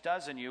message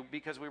does in you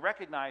because we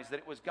recognize that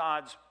it was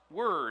God's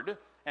word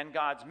and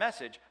God's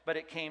message, but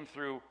it came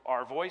through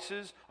our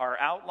voices, our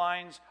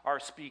outlines,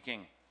 our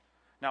speaking.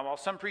 Now, while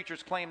some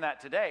preachers claim that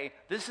today,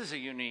 this is a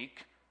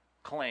unique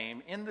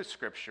claim in the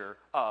Scripture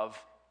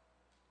of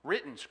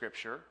written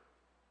Scripture,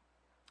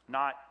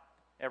 not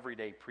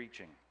everyday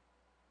preaching.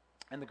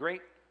 And the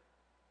great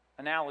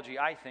analogy,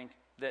 I think,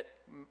 that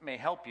may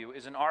help you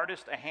is an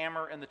artist, a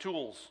hammer, and the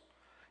tools.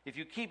 If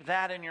you keep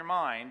that in your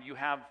mind, you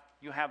have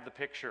the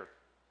picture.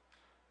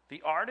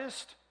 The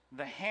artist,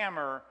 the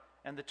hammer,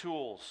 and the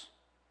tools.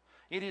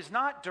 It is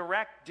not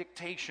direct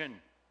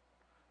dictation,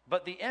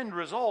 but the end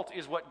result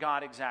is what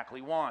God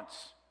exactly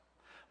wants.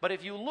 But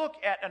if you look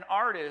at an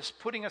artist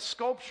putting a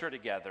sculpture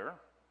together,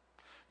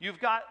 you've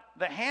got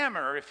the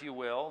hammer, if you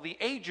will, the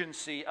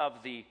agency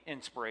of the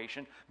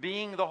inspiration,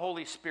 being the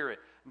Holy Spirit.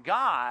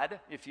 God,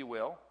 if you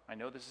will, I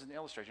know this is an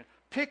illustration,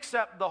 picks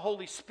up the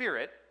Holy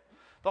Spirit.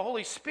 The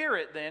Holy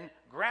Spirit then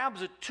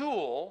grabs a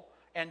tool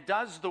and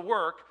does the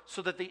work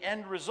so that the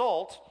end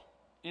result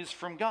is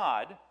from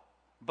God,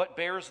 but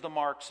bears the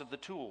marks of the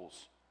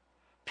tools.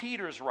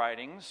 Peter's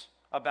writings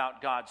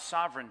about God's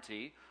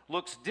sovereignty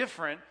looks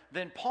different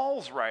than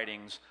Paul's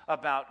writings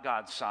about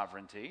God's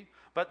sovereignty,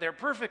 but they're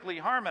perfectly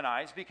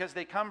harmonized because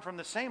they come from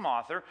the same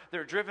author,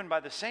 they're driven by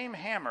the same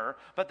hammer,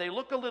 but they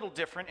look a little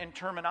different in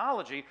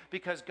terminology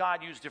because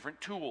God used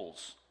different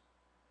tools.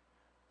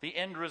 The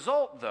end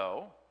result,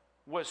 though,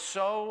 was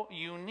so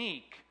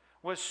unique,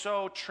 was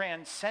so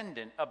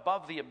transcendent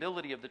above the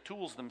ability of the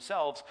tools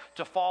themselves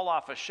to fall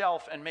off a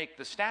shelf and make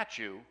the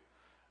statue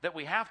that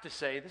we have to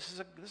say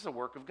this is a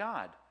work of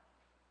God.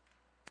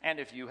 And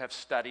if you have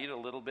studied a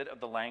little bit of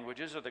the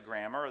languages or the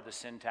grammar or the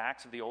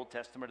syntax of the Old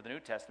Testament or the New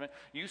Testament,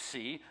 you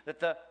see that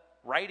the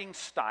writing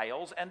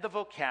styles and the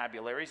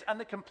vocabularies and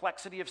the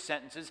complexity of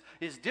sentences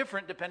is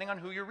different depending on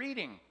who you're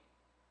reading.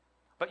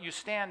 But you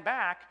stand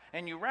back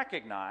and you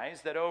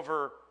recognize that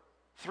over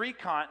 3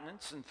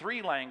 continents and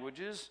 3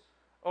 languages,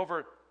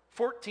 over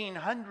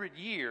 1,400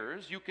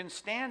 years, you can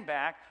stand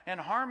back and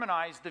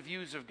harmonize the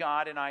views of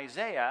God in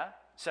Isaiah,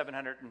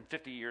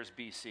 750 years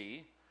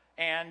BC,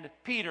 and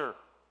Peter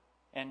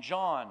and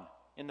John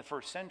in the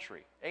 1st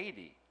century, AD.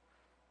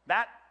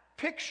 That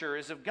picture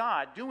is of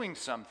God doing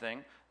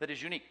something that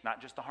is unique.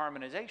 Not just the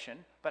harmonization,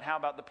 but how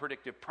about the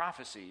predictive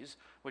prophecies,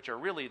 which are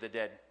really the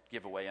dead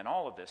giveaway in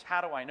all of this. How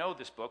do I know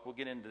this book? We'll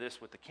get into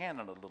this with the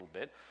canon a little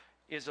bit.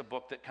 Is a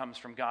book that comes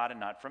from God and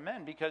not from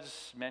men,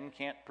 because men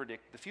can't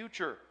predict the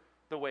future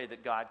the way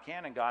that God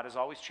can, and God is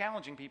always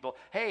challenging people.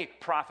 Hey,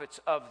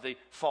 prophets of the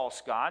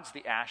false gods,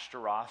 the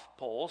Ashtaroth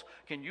poles,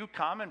 can you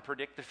come and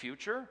predict the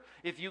future?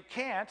 If you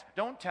can't,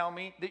 don't tell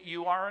me that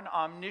you are an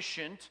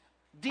omniscient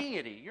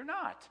deity. You're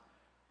not.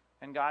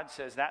 And God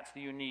says that's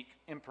the unique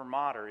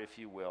imprimatur, if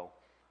you will,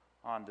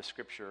 on the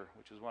Scripture,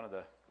 which is one of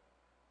the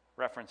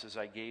references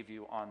I gave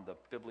you on the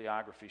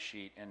bibliography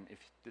sheet. And if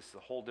this is a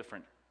whole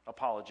different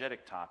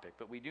apologetic topic,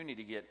 but we do need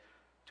to get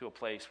to a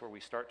place where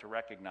we start to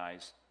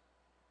recognize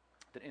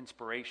that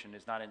inspiration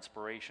is not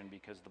inspiration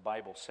because the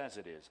Bible says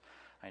it is.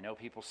 I know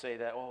people say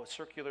that, oh,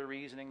 circular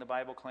reasoning, the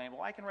Bible claims.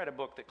 Well, I can read a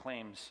book that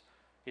claims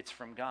it's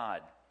from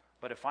God.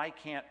 But if I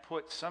can't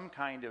put some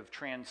kind of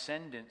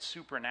transcendent,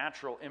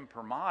 supernatural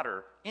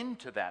imprimatur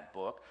into that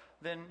book,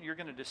 then you're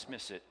going to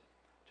dismiss it.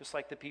 Just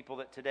like the people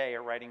that today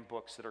are writing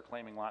books that are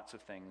claiming lots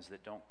of things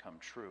that don't come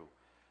true.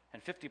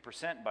 And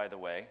 50%, by the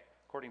way,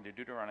 according to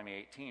Deuteronomy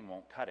 18,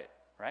 won't cut it,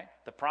 right?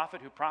 The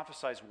prophet who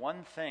prophesies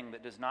one thing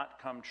that does not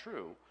come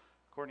true,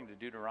 according to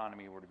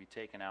Deuteronomy, were to be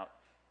taken out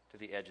to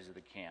the edges of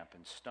the camp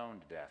and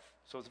stoned to death.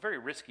 So it's a very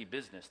risky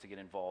business to get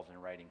involved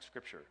in writing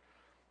Scripture.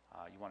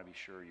 You want to be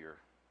sure you're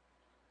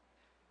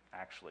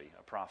actually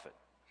a prophet.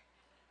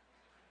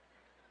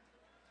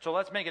 So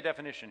let's make a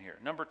definition here.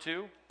 Number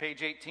 2,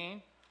 page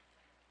 18.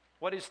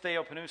 What is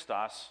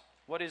theopneustos?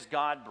 What is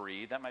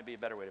God-breathed? That might be a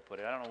better way to put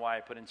it. I don't know why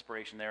I put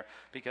inspiration there,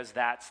 because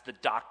that's the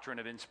doctrine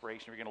of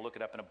inspiration. If you're going to look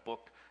it up in a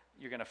book,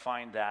 you're going to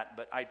find that.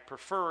 But I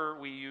prefer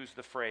we use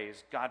the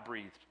phrase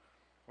God-breathed,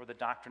 or the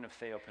doctrine of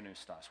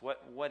theopneustos.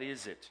 What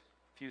is it?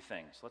 A few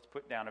things. Let's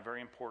put down a very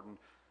important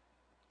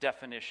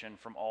definition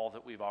from all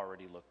that we've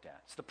already looked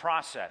at. It's the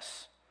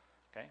process.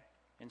 Okay?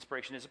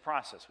 Inspiration is a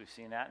process. We've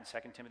seen that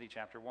in 2 Timothy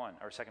chapter 1,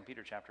 or 2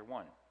 Peter chapter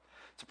 1.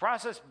 It's a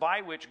process by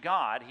which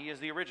God, he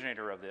is the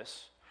originator of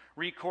this,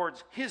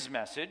 records his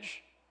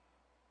message.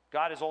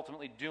 God is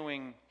ultimately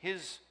doing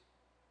his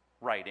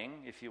writing,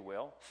 if you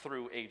will,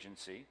 through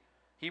agency.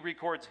 He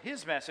records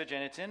his message,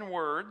 and it's in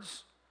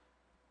words,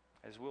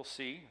 as we'll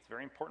see. It's a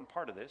very important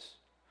part of this.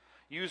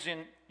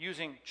 Using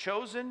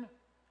chosen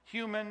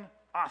human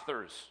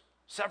authors,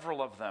 several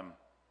of them,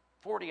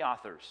 40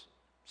 authors,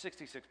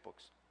 66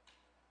 books.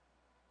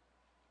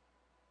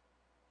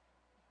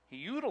 He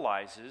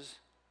utilizes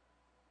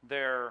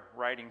their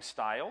writing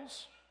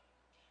styles.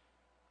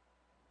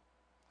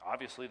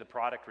 Obviously, the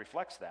product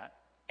reflects that.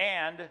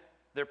 And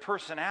their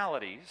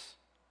personalities.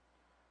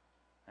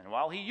 And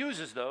while he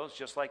uses those,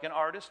 just like an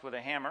artist with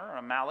a hammer or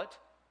a mallet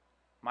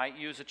might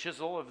use a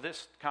chisel of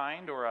this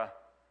kind or a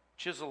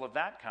chisel of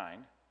that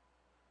kind,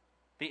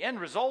 the end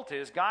result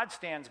is God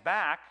stands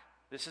back.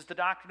 This is the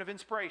doctrine of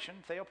inspiration,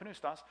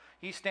 theopneustos.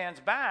 He stands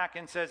back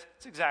and says,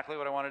 it's exactly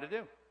what I wanted to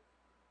do.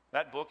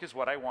 That book is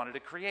what I wanted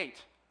to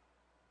create.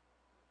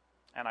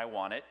 And I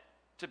want it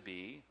to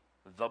be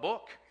the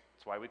book.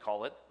 That's why we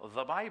call it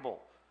the Bible.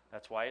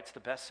 That's why it's the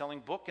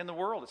best-selling book in the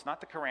world. It's not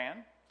the Quran.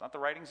 It's not the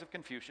writings of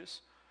Confucius.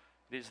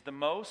 It is the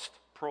most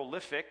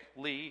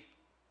prolifically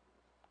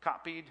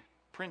copied,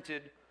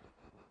 printed,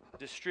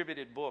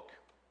 distributed book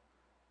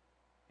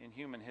in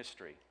human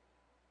history.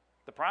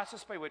 The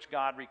process by which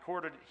God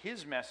recorded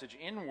his message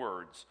in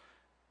words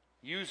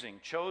using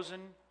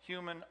chosen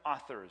human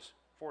authors,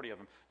 40 of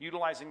them,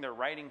 utilizing their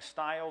writing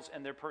styles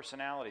and their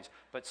personalities,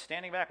 but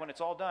standing back when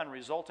it's all done,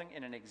 resulting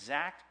in an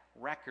exact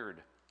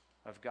record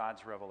of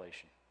God's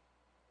revelation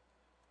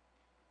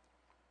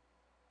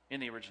in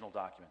the original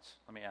documents.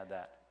 Let me add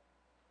that.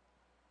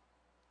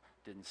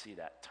 Didn't see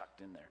that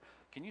tucked in there.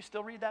 Can you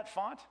still read that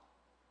font?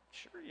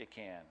 Sure you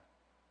can.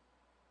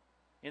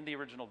 In the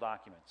original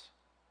documents.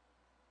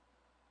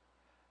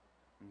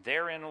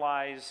 Therein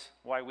lies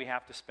why we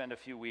have to spend a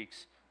few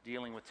weeks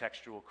dealing with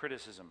textual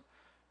criticism.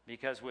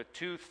 Because with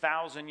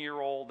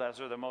 2,000-year-old, those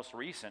are the most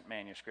recent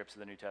manuscripts of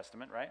the New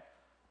Testament, right?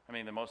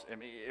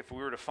 If we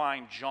were to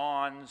find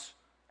John's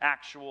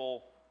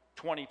actual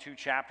 22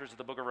 chapters of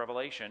the book of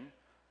Revelation,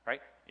 right,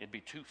 it'd be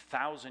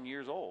 2,000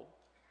 years old.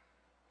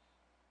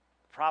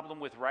 The problem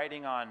with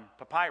writing on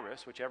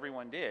papyrus, which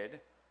everyone did,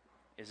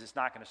 is it's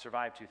not going to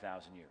survive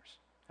 2,000 years.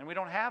 And we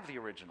don't have the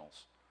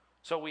originals.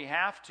 So we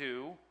have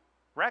to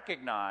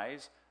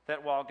recognize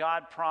that while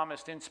God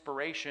promised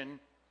inspiration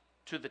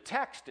to the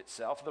text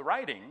itself, the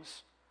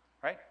writings,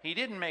 right, he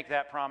didn't make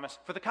that promise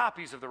for the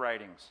copies of the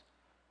writings.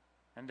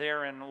 And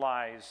therein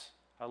lies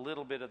a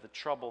little bit of the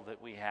trouble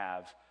that we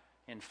have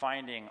in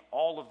finding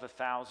all of the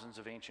thousands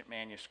of ancient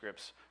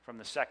manuscripts from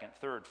the 2nd,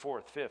 3rd,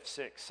 4th, 5th,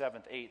 6th,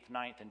 7th, 8th,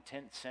 9th, and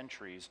 10th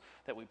centuries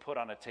that we put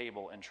on a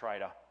table and try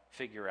to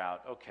figure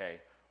out, okay,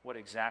 what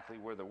exactly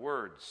were the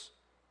words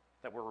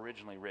that were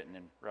originally written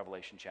in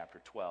Revelation chapter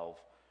 12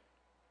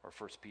 or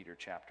 1 Peter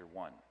chapter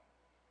 1.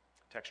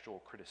 Textual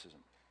criticism.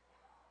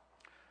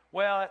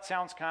 Well, that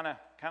sounds kind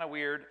of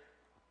weird,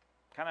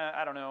 kind of,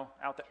 I don't know,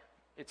 out there.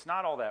 it's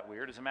not all that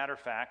weird. As a matter of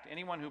fact,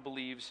 anyone who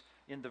believes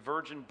in the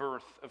virgin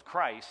birth of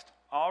Christ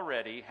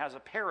already has a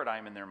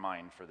paradigm in their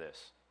mind for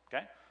this.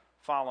 Okay?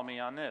 Follow me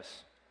on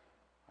this.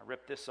 I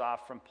ripped this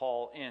off from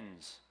Paul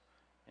Inns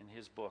in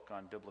his book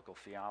on biblical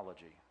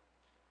theology.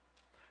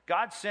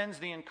 God sends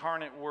the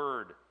incarnate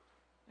word.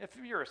 If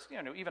you're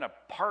even a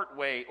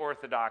part-way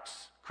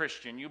Orthodox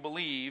Christian, you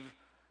believe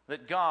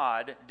that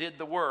God did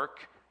the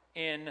work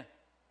in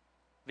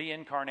the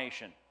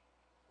incarnation.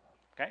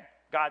 Okay?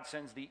 God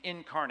sends the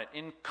incarnate.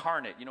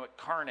 You know what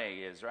carne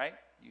is, right?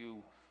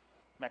 You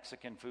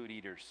Mexican food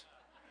eaters.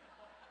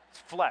 It's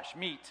flesh,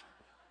 meat.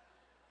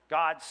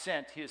 God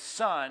sent his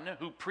son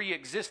who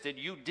pre-existed.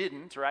 You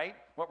didn't, right?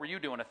 What were you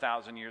doing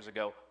 1,000 years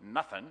ago?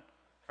 Nothing,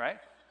 right?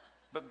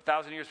 But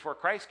 1,000 years before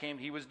Christ came,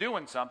 he was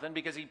doing something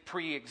because he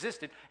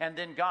pre-existed. And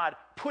then God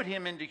put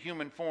him into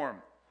human form.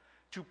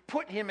 To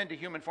put him into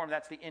human form,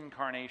 that's the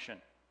incarnation.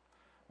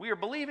 We are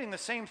believing the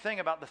same thing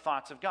about the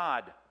thoughts of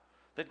God.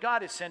 That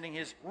God is sending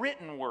his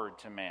written word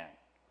to man.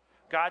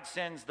 God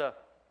sends the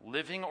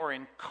living or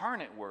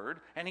incarnate word,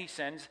 and he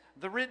sends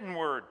the written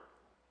word.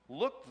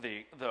 Look,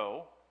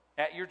 though,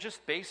 at your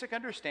just basic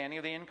understanding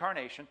of the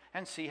incarnation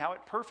and see how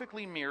it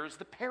perfectly mirrors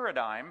the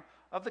paradigm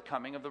of the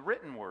coming of the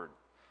written word.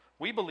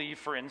 We believe,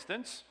 for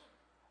instance,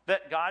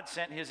 that God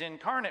sent his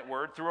incarnate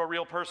word through a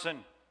real person.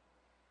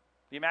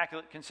 The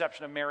Immaculate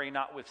Conception of Mary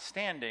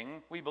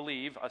notwithstanding, we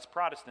believe, us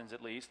Protestants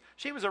at least,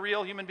 she was a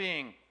real human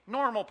being,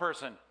 normal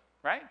person,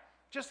 right?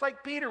 Just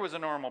like Peter was a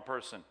normal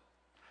person.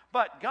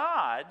 But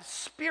God's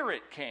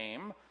Spirit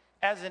came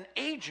as an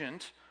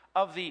agent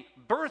of the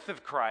birth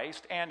of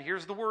Christ, and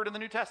here's the word in the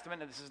New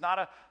Testament, and this is not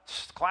a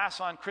class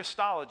on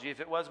Christology. If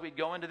it was, we'd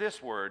go into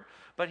this word.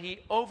 But he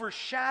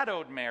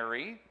overshadowed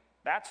Mary,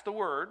 that's the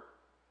word,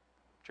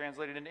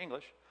 translated into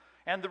English,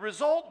 and the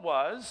result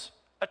was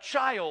a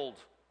child.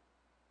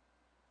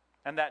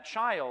 And that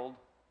child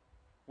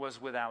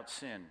was without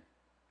sin.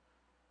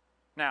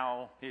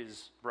 Now,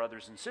 his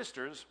brothers and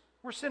sisters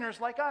were sinners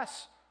like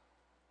us.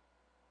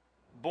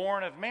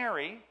 Born of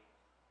Mary,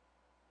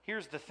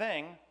 here's the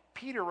thing,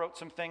 Peter wrote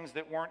some things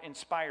that weren't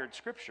inspired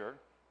scripture.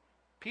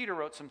 Peter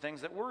wrote some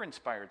things that were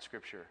inspired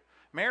scripture.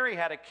 Mary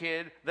had a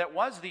kid that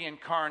was the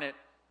incarnate,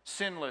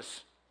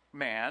 sinless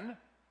man,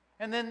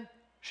 and then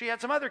she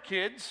had some other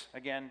kids.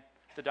 Again,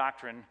 the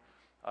doctrine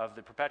of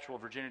the perpetual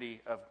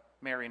virginity of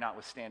Mary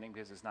notwithstanding,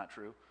 because it's not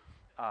true.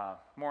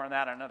 More on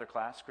that in another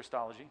class,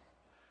 Christology.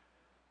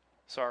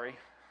 Sorry,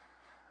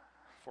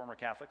 former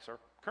Catholics or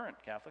current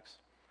Catholics.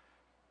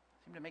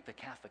 I seem to make the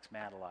Catholics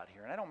mad a lot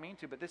here, and I don't mean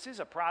to, but this is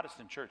a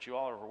Protestant church. You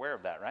all are aware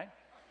of that, right?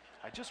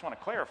 I just want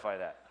to clarify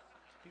that.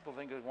 People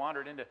think they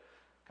wandered into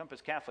Compass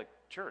Catholic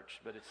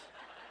Church, but it's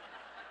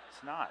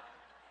not.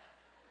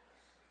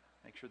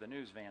 Make sure the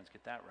news vans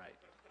get that right.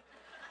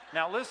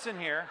 Now listen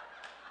here.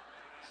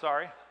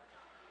 Sorry.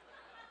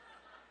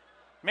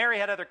 Mary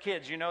had other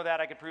kids. You know that.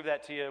 I could prove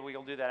that to you.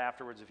 We'll do that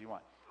afterwards if you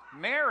want.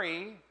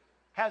 Mary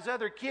has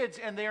other kids,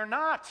 and they are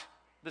not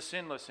the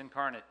sinless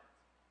incarnate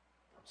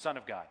Son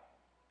of God.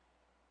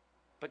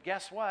 But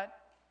guess what?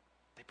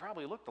 They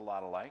probably looked a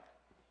lot alike,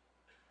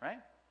 right?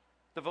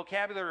 The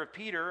vocabulary of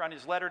Peter on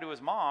his letter to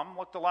his mom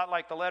looked a lot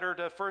like the letter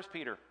to 1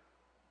 Peter,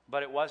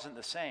 but it wasn't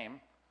the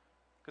same,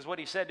 because what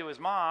he said to his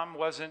mom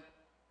wasn't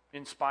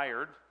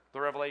inspired,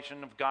 the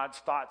revelation of God's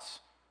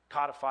thoughts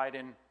codified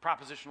in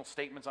propositional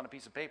statements on a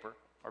piece of paper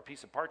or a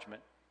piece of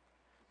parchment.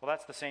 Well,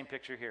 that's the same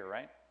picture here,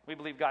 right? We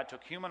believe God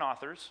took human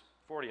authors,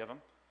 40 of them.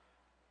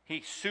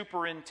 He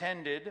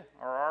superintended,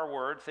 or our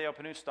word,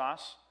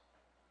 theopneustos,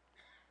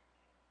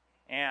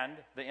 and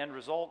the end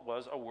result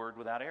was a word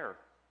without error.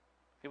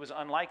 It was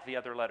unlike the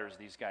other letters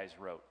these guys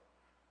wrote.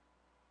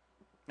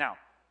 Now,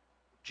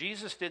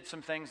 Jesus did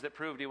some things that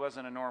proved he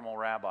wasn't a normal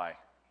rabbi.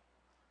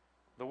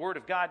 The Word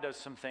of God does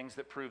some things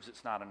that proves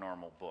it's not a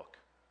normal book.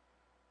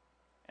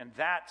 And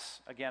that's,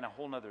 again, a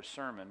whole nother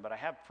sermon, but I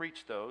have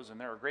preached those, and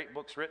there are great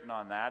books written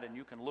on that, and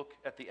you can look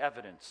at the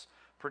evidence.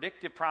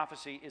 Predictive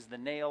prophecy is the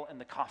nail in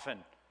the coffin.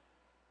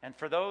 And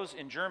for those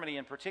in Germany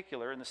in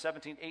particular, in the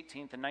 17th,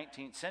 18th, and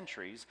 19th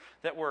centuries,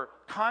 that were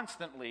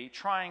constantly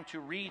trying to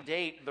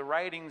redate the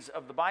writings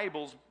of the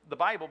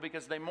Bible,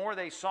 because the more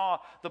they saw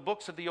the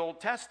books of the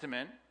Old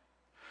Testament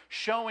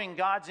showing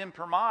God's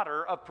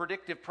imprimatur of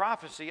predictive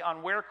prophecy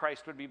on where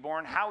Christ would be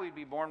born, how he'd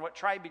be born, what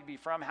tribe he'd be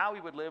from, how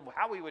he would live,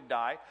 how he would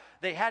die,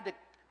 they had to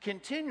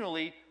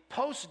continually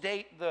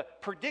post-date the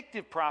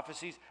predictive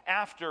prophecies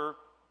after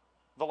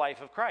the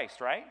life of Christ,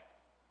 right?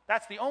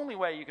 That's the only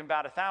way you can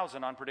bat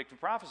 1,000 on predictive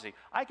prophecy.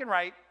 I can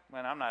write,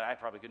 well, I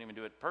probably couldn't even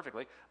do it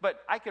perfectly,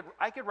 but I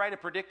could write a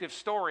predictive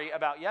story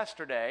about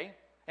yesterday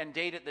and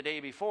date it the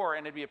day before,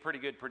 and it'd be a pretty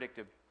good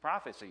predictive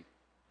prophecy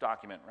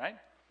document, right?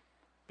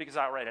 Because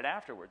I'll write it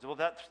afterwards. Well,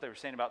 that's what they were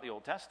saying about the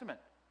Old Testament.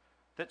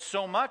 That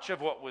so much of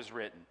what was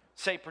written,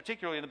 say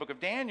particularly in the book of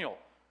Daniel,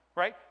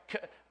 right?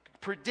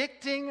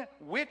 Predicting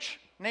which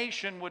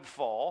nation would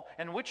fall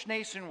and which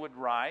nation would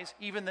rise,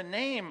 even the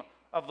name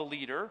of the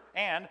leader,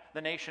 and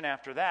the nation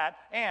after that,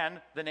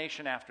 and the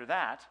nation after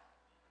that.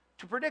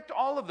 To predict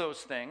all of those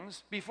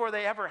things before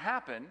they ever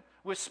happen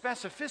with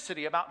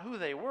specificity about who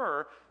they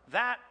were,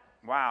 that,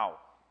 wow,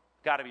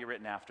 got to be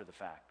written after the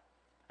fact.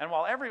 And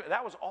while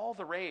that was all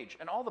the rage,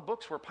 and all the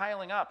books were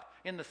piling up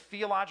in the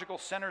theological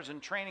centers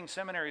and training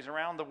seminaries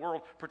around the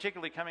world,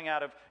 particularly coming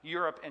out of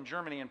Europe and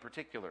Germany in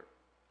particular.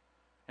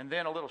 And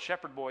then a little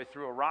shepherd boy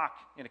threw a rock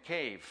in a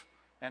cave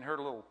and heard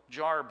a little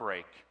jar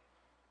break,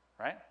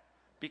 right?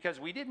 Because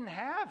we didn't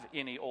have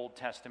any Old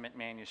Testament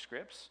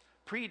manuscripts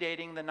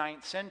predating the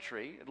 9th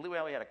century.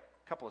 Well, we had a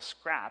couple of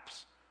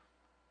scraps.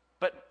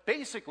 But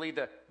basically,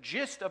 the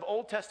gist of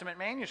Old Testament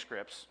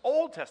manuscripts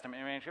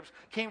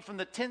came from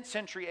the 10th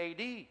century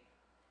A.D.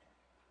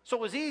 So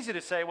it was easy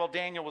to say, well,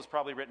 Daniel was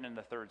probably written in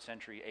the 3rd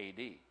century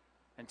A.D.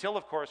 Until,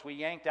 of course, we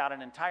yanked out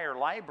an entire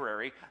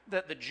library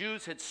that the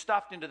Jews had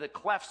stuffed into the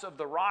clefts of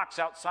the rocks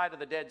outside of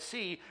the Dead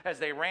Sea as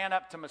they ran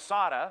up to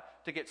Masada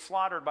to get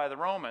slaughtered by the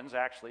Romans.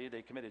 Actually,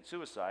 they committed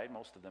suicide,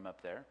 most of them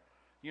up there.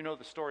 You know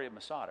the story of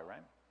Masada,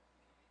 right?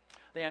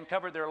 They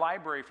uncovered their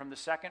library from the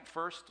 2nd,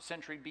 1st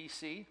century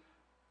B.C.,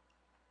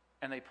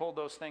 and they pulled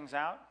those things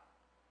out,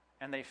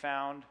 and they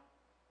found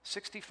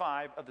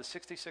 65 of the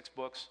 66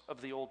 books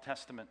of the Old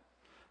Testament.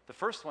 The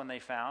first one they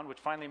found, which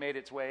finally made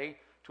its way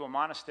to a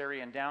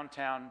monastery in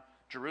downtown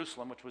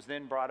Jerusalem, which was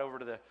then brought over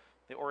to the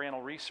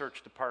Oriental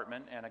Research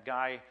Department, and a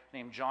guy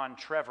named John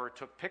Trevor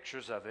took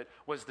pictures of it,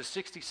 was the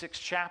 66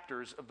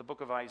 chapters of the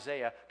book of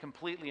Isaiah,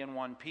 completely in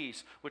one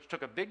piece, which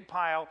took a big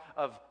pile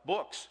of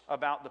books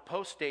about the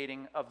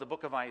post-dating of the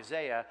book of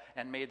Isaiah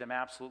and made them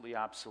absolutely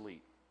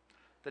obsolete.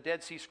 The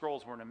Dead Sea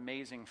Scrolls were an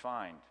amazing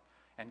find.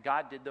 And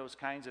God did those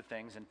kinds of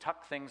things and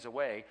tucked things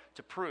away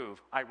to prove,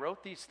 I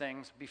wrote these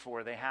things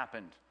before they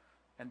happened.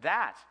 And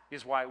that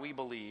is why we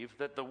believe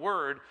that the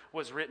Word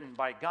was written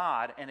by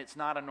God, and it's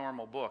not a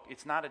normal book.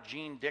 It's not a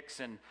Gene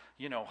Dixon,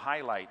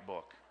 highlight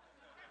book.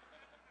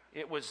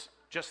 It was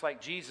just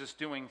like Jesus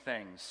doing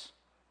things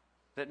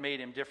that made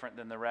him different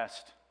than the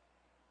rest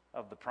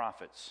of the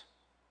prophets.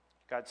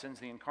 God sends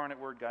the incarnate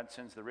Word, God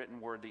sends the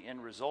written Word. The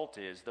end result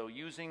is, though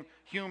using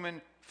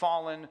human,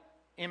 fallen,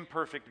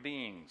 imperfect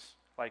beings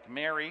like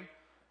Mary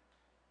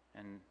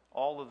and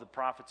all of the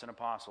prophets and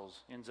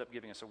apostles, ends up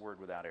giving us a word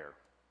without error.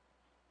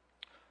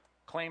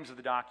 Claims of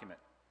the document,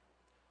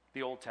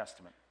 the Old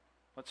Testament.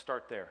 Let's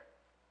start there.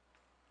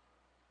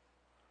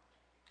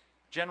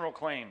 General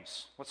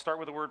claims. Let's start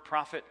with the word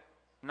prophet,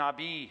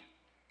 nabi.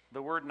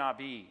 The word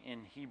nabi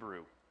in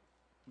Hebrew.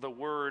 The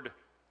word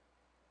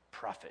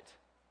prophet.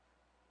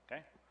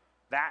 Okay?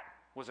 That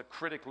was a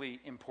critically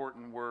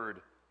important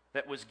word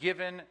that was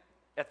given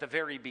at the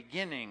very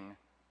beginning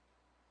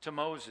to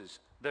Moses.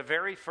 The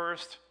very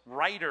first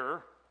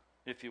writer,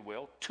 if you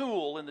will,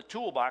 tool in the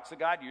toolbox that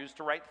God used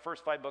to write the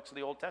first 5 books of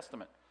the Old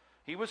Testament.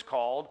 He was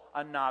called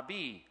a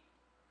nabi.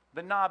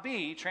 The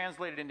nabi,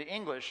 translated into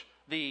English,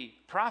 the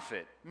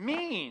prophet,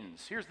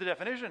 means, here's the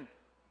definition,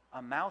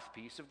 a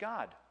mouthpiece of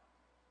God.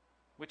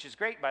 Which is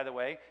great, by the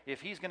way,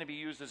 if he's going to be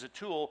used as a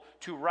tool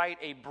to write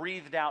a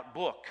breathed out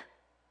book.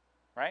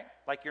 Right?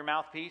 Like your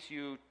mouthpiece,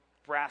 you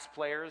brass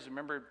players,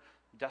 remember,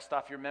 dust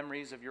off your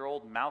memories of your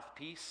old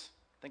mouthpiece.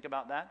 Think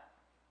about that.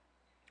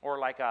 Or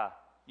like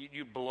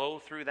you blow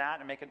through that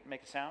and make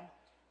a sound.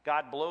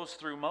 God blows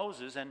through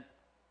Moses and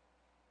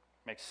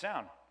makes a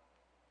sound.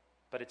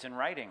 But it's in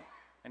writing,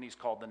 and he's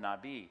called the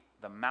Nabi,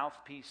 the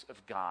mouthpiece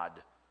of God.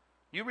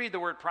 You read the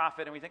word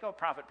prophet, and we think, oh,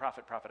 prophet,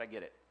 prophet, prophet, I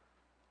get it.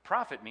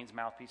 Prophet means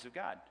mouthpiece of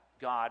God.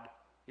 God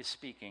is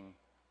speaking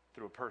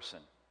through a person.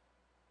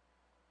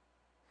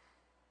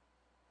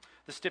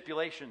 The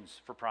stipulations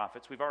for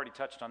prophets, we've already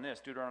touched on this.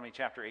 Deuteronomy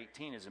chapter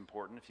 18 is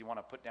important if you want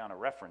to put down a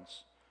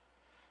reference.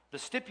 The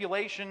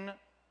stipulation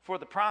for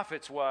the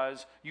prophets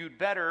was you'd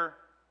better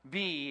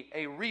be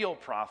a real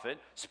prophet,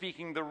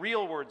 speaking the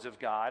real words of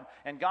God,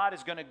 and God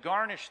is going to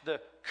garnish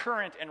the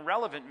current and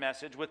relevant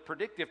message with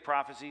predictive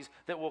prophecies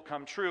that will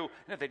come true,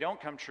 and if they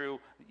don't come true,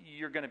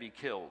 you're going to be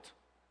killed.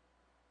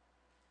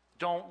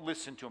 Don't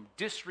listen to him.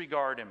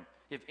 Disregard him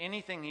if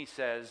anything he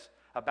says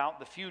about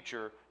the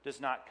future does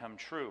not come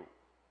true.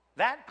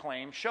 That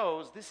claim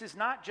shows this is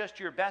not just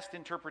your best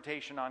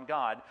interpretation on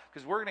God,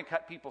 because we're going to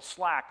cut people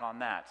slack on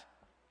that.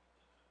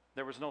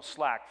 There was no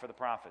slack for the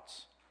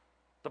prophets.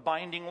 The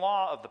binding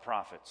law of the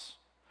prophets.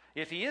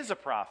 If he is a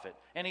prophet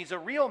and he's a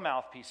real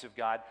mouthpiece of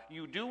God,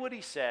 you do what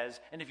he says,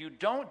 and if you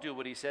don't do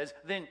what he says,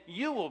 then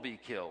you will be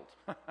killed.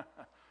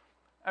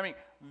 I mean,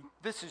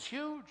 this is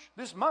huge.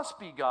 This must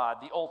be God,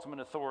 the ultimate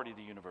authority of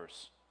the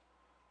universe.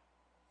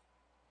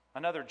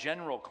 Another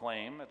general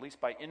claim, at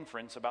least by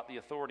inference, about the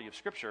authority of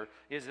Scripture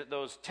is that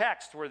those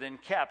texts were then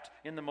kept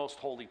in the most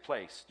holy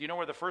place. Do you know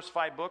where the first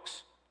 5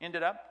 books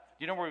ended up?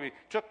 Do you know where we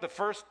took the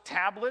first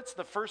tablets,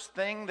 the first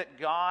thing that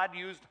God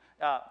used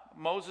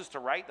Moses to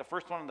write, the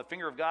first one on the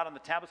finger of God on the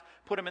tablets,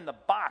 put them in the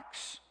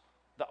box,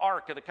 the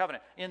Ark of the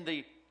Covenant, in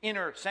the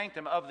inner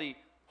sanctum of the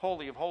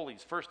Holy of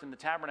Holies, first in the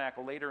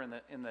tabernacle, later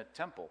in the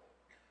temple.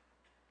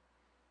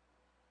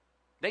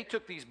 They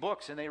took these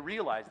books and they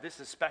realized this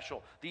is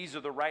special. These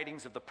are the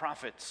writings of the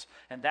prophets,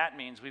 and that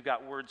means we've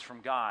got words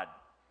from God.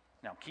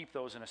 Now keep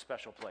those in a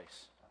special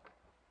place.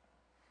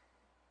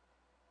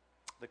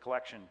 The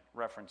collection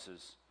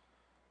references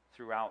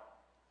throughout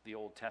the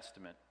Old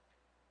Testament.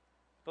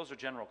 Those are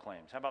general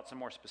claims. How about some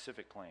more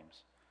specific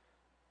claims?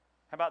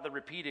 How about the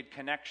repeated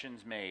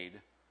connections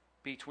made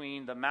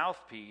between the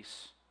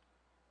mouthpiece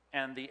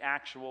and the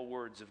actual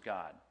words of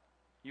God?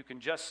 You can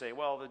just say,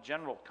 well, the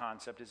general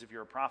concept is if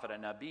you're a prophet, a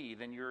nabi,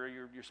 then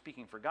you're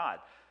speaking for God.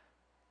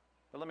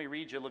 But let me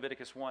read you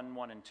Leviticus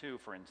 1:1 and 2,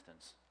 for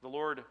instance. The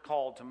Lord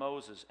called to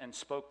Moses and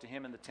spoke to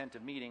him in the tent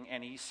of meeting,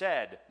 and he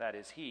said, that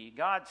is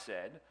God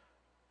said,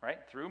 right,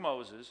 through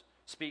Moses,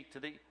 speak to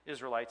the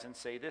Israelites and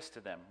say this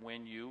to them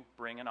when you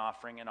bring an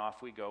offering, and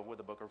off we go with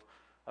the book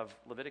of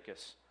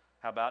Leviticus.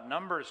 How about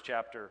Numbers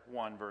chapter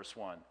 1, verse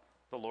 1?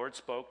 The Lord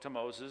spoke to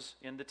Moses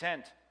in the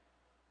tent,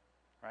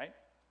 right,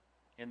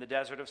 in the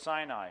desert of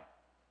Sinai.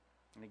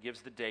 And he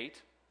gives the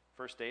date,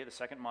 first day of the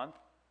second month,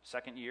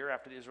 second year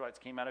after the Israelites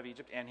came out of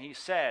Egypt, and he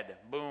said,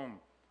 boom.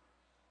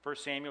 1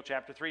 Samuel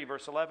chapter 3,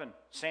 verse 11,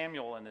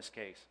 Samuel in this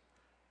case.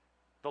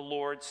 The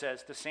Lord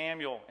says to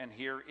Samuel, and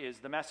here is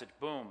the message,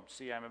 boom.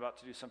 See, I'm about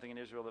to do something in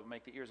Israel that will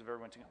make the ears of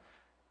everyone tingle.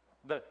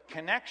 The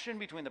connection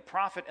between the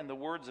prophet and the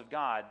words of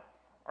God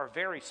are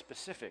very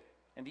specific,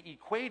 and the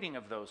equating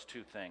of those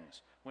two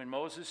things. When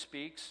Moses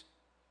speaks,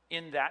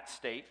 in that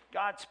state,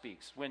 God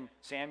speaks. When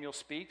Samuel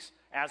speaks,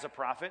 as a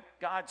prophet,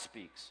 God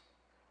speaks.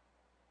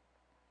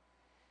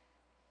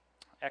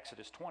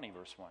 Exodus 20,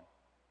 verse 1.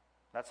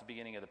 That's the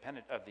beginning of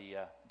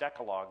the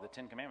Decalogue, the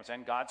Ten Commandments.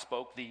 And God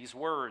spoke these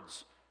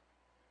words.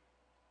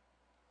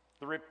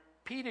 The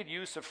repeated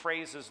use of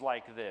phrases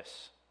like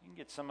this, you can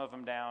get some of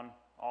them down,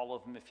 all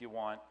of them if you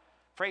want.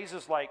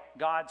 Phrases like,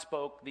 God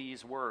spoke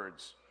these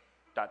words, ...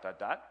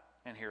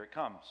 and here it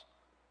comes.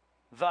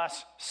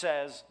 Thus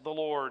says the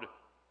Lord, ...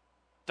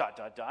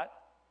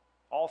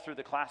 all through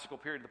the classical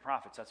period of the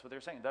prophets. That's what they're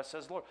saying. Thus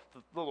says the Lord.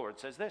 The Lord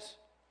says this.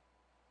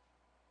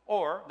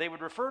 Or they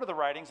would refer to the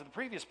writings of the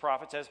previous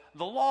prophets as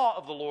the law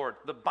of the Lord,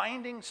 the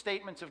binding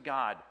statements of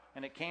God,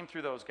 and it came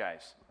through those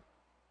guys.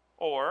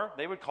 Or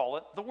they would call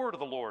it the word of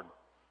the Lord.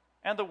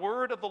 And the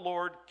word of the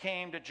Lord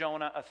came to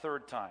Jonah a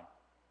third time.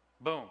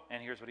 Boom,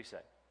 and here's what he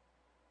said.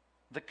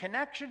 The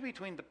connection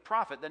between the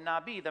prophet, the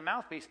nabi, the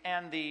mouthpiece,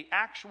 and the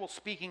actual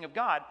speaking of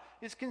God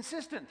is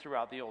consistent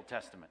throughout the Old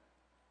Testament.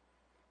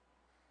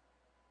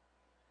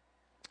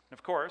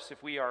 Of course,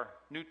 if we are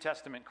New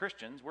Testament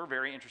Christians, we're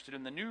very interested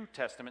in the New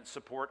Testament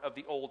support of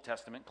the Old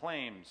Testament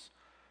claims.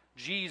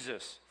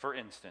 Jesus, for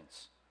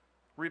instance,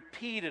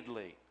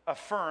 repeatedly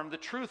affirmed the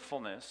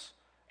truthfulness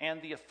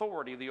and the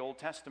authority of the Old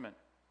Testament.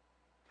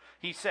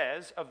 He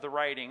says of the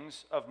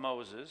writings of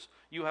Moses,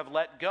 you have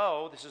let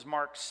go, this is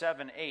Mark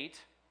 7:8.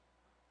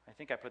 I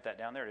think I put that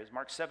down, there it is,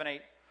 Mark 7:8.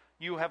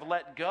 You have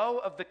let go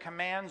of the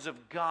commands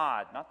of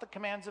God, not the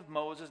commands of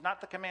Moses,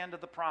 not the command of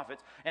the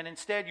prophets, and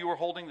instead you are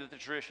holding to the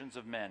traditions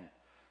of men.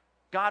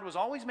 God was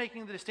always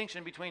making the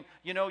distinction between,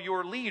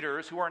 your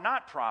leaders who are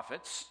not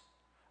prophets.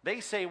 They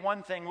say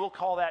one thing, we'll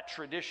call that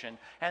tradition.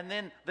 And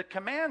then the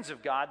commands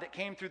of God that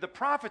came through the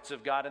prophets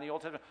of God in the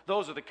Old Testament,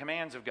 those are the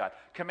commands of God.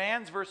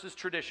 Commands versus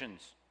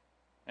traditions.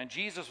 And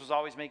Jesus was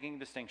always making a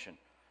distinction.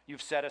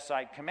 You've set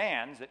aside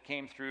commands that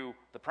came through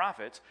the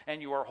prophets,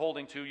 and you are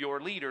holding to your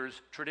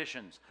leaders'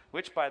 traditions,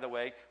 which, by the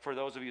way, for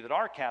those of you that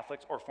are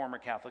Catholics or former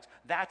Catholics,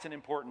 that's an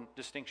important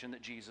distinction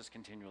that Jesus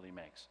continually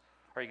makes.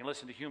 Or you can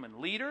listen to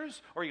human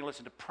leaders, or you can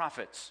listen to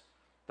prophets,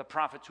 the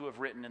prophets who have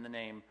written in the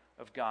name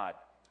of God,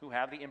 who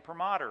have the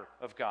imprimatur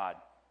of God,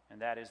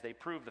 and that is they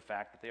prove the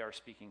fact that they are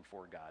speaking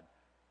for God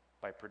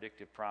by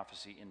predictive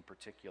prophecy in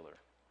particular.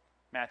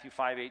 Matthew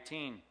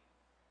 5:18.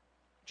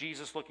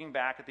 Jesus looking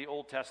back at the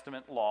Old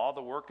Testament law,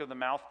 the work of the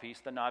mouthpiece,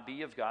 the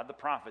nabi of God, the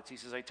prophets. He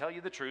says, I tell you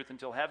the truth,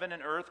 until heaven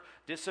and earth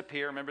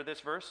disappear, remember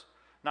this verse?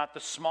 Not the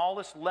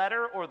smallest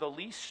letter or the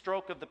least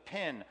stroke of the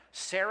pen,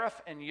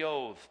 seraph and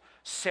yod.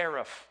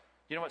 Seraph.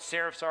 You know what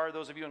serifs are?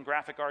 Those of you in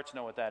graphic arts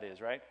know what that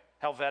is, right?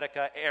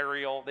 Helvetica,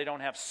 Arial, they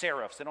don't have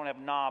serifs. They don't have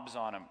knobs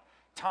on them.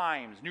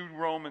 Times, New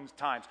Roman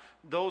Times,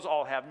 those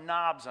all have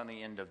knobs on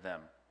the end of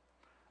them.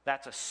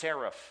 That's a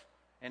seraph.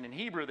 And in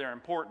Hebrew, they're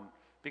important.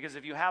 Because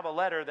if you have a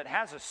letter that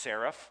has a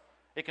serif,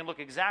 it can look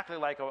exactly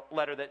like a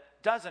letter that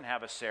doesn't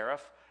have a serif.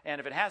 And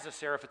if it has a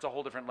serif, it's a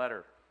whole different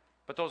letter.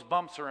 But those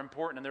bumps are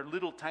important, and they're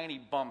little tiny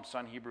bumps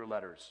on Hebrew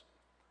letters.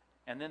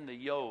 And then the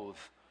yod.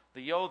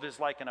 The yod is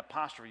like an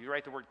apostrophe. You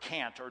write the word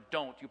can't or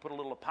don't, you put a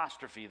little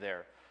apostrophe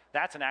there.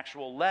 That's an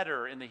actual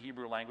letter in the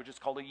Hebrew language. It's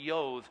called a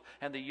yod.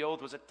 And the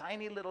yod was a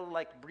tiny little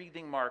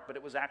breathing mark, but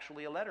it was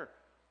actually a letter.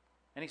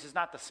 And he says,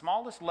 not the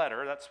smallest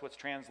letter, that's what's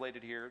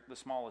translated here, the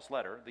smallest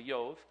letter, the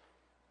yod,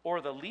 or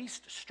the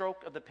least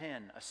stroke of the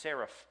pen, a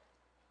serif,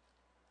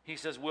 he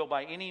says, will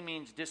by any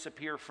means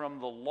disappear from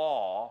the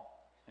law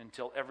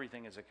until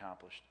everything is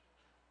accomplished.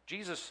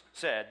 Jesus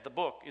said the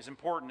book is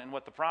important in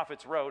what the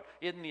prophets wrote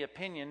in the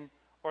opinion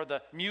or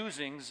the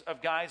musings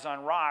of guys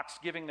on rocks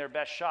giving their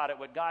best shot at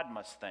what God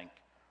must think.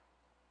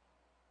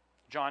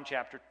 John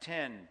chapter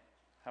 10,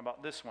 how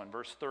about this one,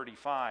 verse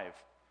 35.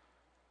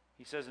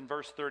 He says in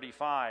verse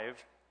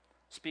 35,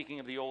 speaking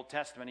of the Old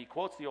Testament, he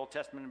quotes the Old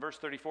Testament in verse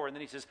 34, and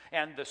then he says,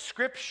 and the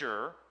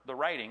scripture, the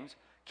writings,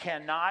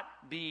 cannot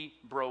be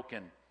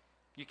broken.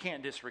 You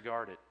can't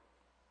disregard it.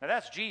 Now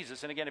that's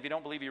Jesus, and again, if you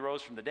don't believe he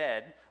rose from the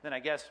dead, then I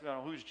guess,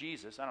 who's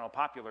Jesus? I don't know,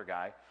 popular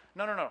guy.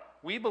 No.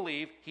 We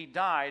believe he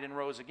died and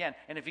rose again.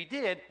 And if he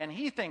did, and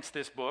he thinks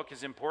this book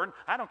is important,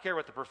 I don't care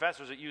what the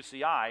professors at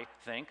UCI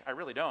think. I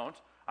really don't.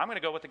 I'm going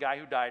to go with the guy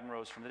who died and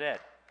rose from the dead,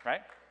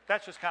 right?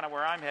 That's just kind of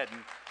where I'm heading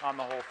on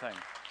the whole thing.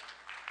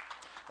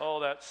 Oh,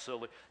 that's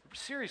silly.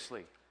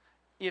 Seriously,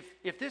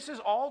 if this is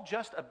all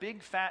just a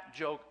big fat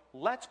joke,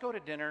 let's go to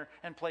dinner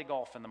and play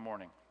golf in the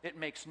morning. It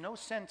makes no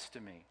sense to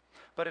me.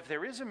 But if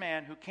there is a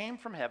man who came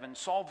from heaven,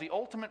 solved the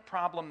ultimate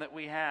problem that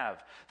we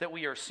have, that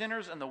we are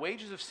sinners and the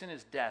wages of sin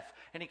is death,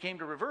 and he came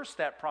to reverse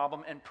that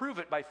problem and prove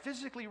it by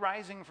physically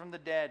rising from the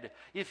dead,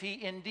 if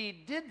he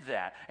indeed did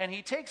that, and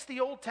he takes the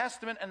Old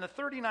Testament and the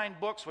 39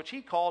 books, which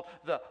he called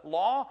the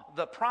law,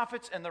 the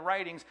prophets, and the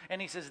writings,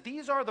 and he says,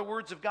 these are the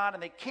words of God,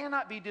 and they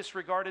cannot be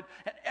disregarded,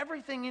 and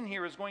everything in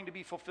here is going to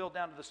be fulfilled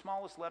down to the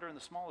smallest letter and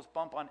the smallest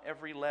bump on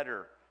every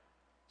letter.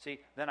 See,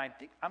 then I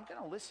think I'm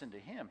going to listen to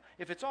him.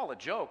 If it's all a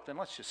joke, then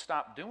let's just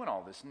stop doing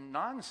all this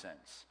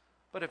nonsense.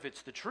 But if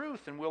it's the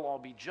truth, then we'll all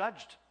be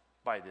judged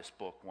by this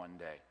book one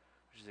day,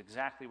 which is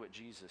exactly what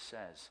Jesus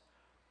says.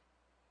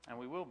 And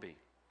we will be.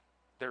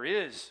 There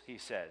is, he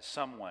says,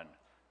 someone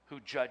who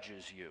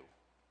judges you.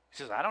 He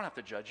says, I don't have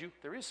to judge you.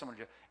 There is someone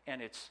who judges.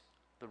 And it's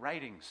the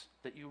writings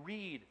that you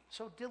read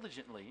so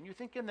diligently. And you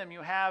think in them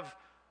you have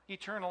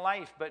eternal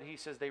life, but he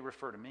says they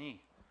refer to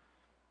me.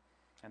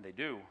 And they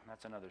do.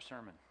 That's another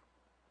sermon.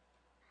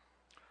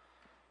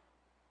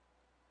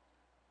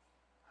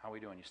 How are we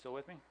doing? You still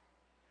with me?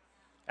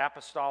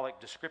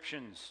 Apostolic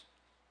descriptions.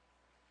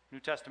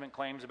 New Testament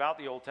claims about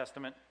the Old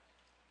Testament.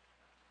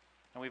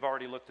 And we've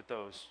already looked at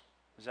those.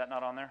 Is that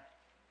not on there?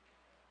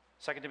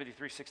 2 Timothy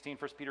 3:16,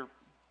 1 Peter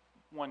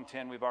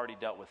 1:10, we've already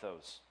dealt with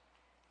those.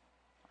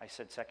 I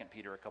said 2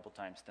 Peter a couple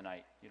times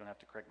tonight. You don't have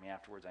to correct me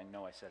afterwards. I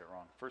know I said it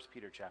wrong. 1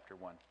 Peter chapter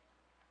 1.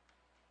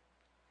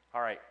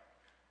 All right.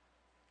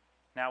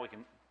 Now we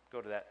can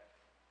go to that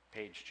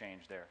page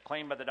change there.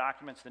 Claimed by the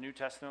documents of the New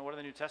Testament. What do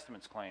the New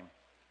Testaments claim?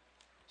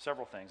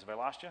 Several things. Have I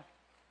lost you?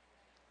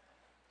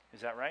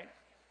 Is that right?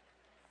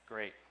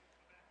 Great.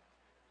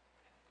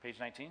 Page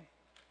 19? Is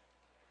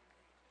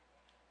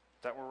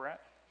that where we're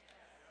at?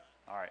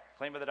 All right.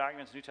 Claimed by the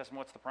documents of the New Testament.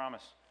 What's the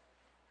promise?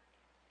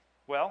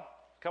 Well,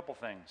 a couple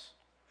things.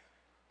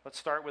 Let's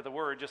start with the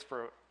word just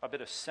for a bit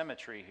of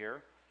symmetry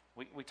here.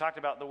 We talked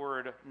about the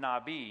word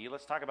nabi.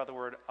 Let's talk about the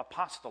word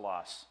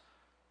apostolos.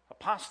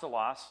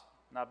 Apostolos,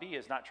 nabi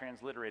is not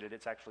transliterated,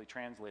 it's actually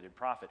translated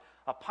prophet.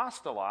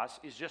 Apostolos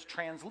is just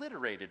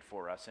transliterated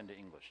for us into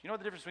English. You know what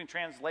the difference between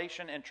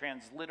translation and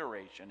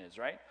transliteration is,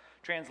 right?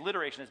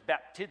 Transliteration is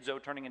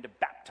baptizo turning into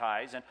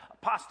baptize, and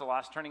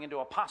apostolos turning into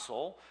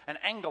apostle, and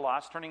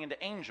angelos turning into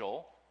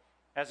angel,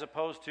 as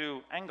opposed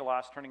to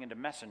angelos turning into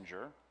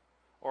messenger,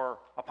 or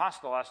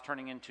apostolos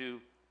turning into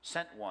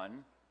sent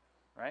one,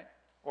 right?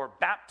 Or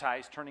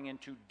baptize turning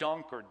into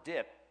dunk or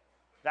dip.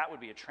 That would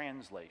be a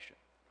translation.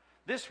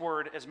 This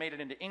word has made it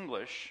into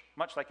English,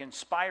 much like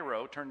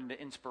inspiro turned into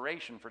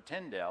inspiration for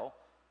Tyndale.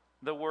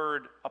 The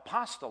word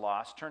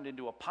apostolos turned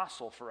into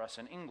apostle for us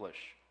in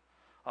English.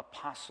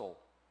 Apostle.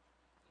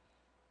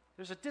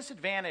 There's a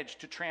disadvantage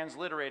to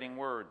transliterating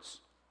words.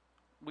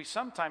 We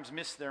sometimes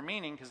miss their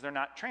meaning because they're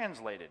not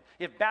translated.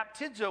 If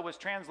baptizo was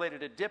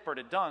translated to dip or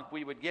to dunk,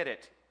 we would get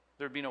it.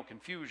 There would be no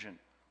confusion.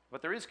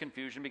 But there is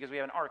confusion because we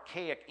have an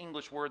archaic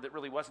English word that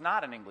really was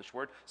not an English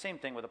word. Same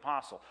thing with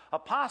apostle.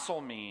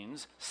 Apostle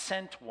means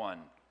sent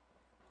one,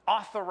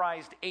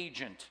 authorized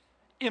agent,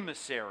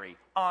 emissary,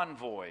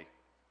 envoy,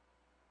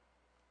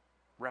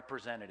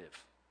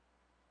 representative.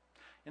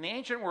 In the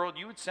ancient world,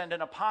 you would send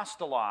an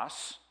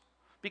apostolos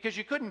because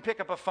you couldn't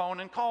pick up a phone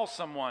and call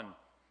someone.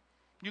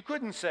 You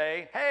couldn't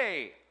say,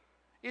 hey,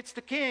 it's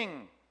the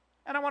king,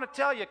 and I want to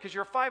tell you because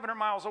you're 500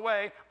 miles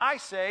away, I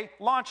say,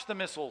 launch the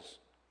missiles.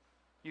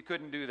 You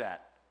couldn't do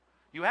that.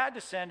 You had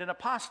to send an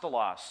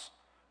apostolos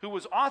who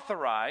was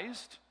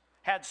authorized,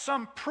 had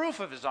some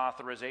proof of his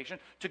authorization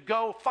to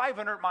go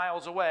 500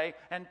 miles away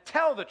and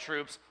tell the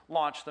troops,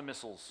 launch the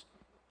missiles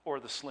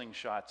or the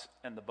slingshots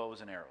and the bows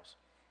and arrows.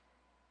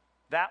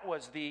 That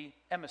was the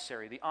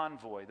emissary, the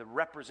envoy, the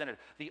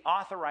representative, the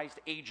authorized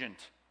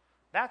agent.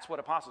 That's what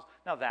apostles.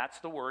 Now that's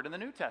the word in the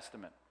New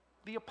Testament.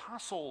 The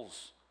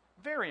apostles,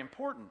 very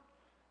important.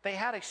 They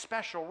had a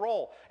special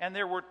role, and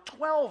there were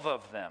 12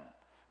 of them.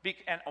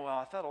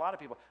 I thought a lot of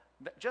people,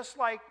 just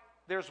like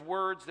there's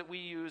words that we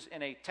use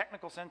in a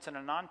technical sense and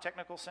a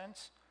non-technical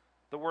sense,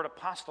 the word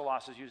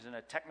apostolos is used in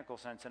a technical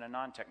sense and a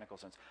non-technical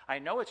sense. I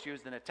know it's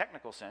used in a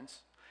technical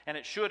sense, and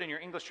it should in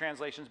your English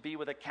translations be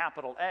with a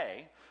capital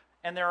A,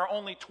 and there are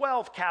only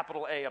 12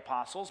 capital A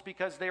apostles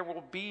because there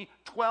will be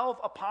 12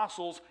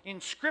 apostles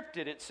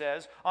inscripted, it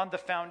says, on the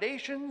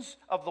foundations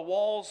of the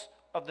walls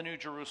of the New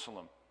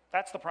Jerusalem.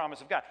 That's the promise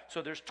of God.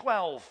 So there's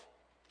 12.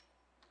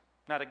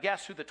 Now, to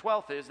guess who the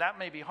 12th is, that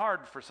may be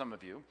hard for some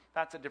of you.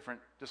 That's a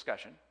different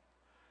discussion.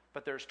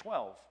 But there's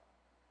 12.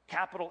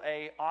 Capital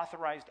A,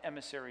 authorized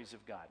emissaries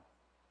of God.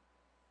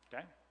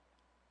 Okay?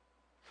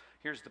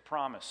 Here's the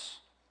promise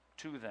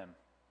to them,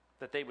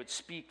 that they would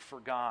speak for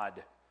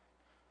God.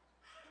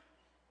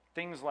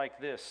 Things like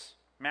this,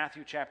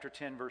 Matthew chapter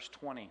 10, verse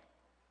 20.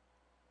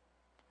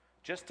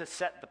 Just to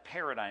set the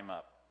paradigm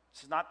up.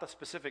 This is not the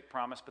specific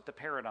promise, but the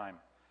paradigm.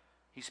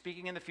 He's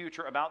speaking in the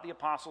future about the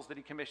apostles that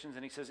he commissions,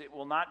 and he says, it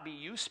will not be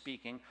you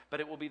speaking, but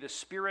it will be the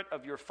Spirit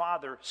of your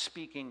Father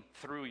speaking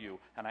through you.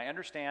 And I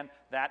understand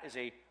that is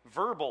a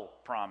verbal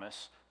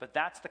promise, but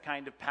that's the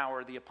kind of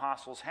power the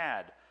apostles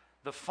had.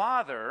 The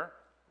Father,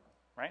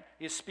 right,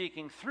 is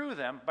speaking through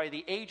them by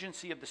the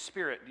agency of the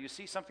Spirit. Do you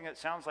see something that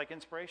sounds like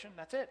inspiration?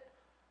 That's it.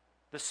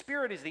 The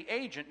Spirit is the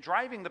agent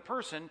driving the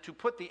person to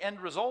put the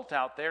end result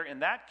out there. In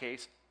that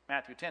case,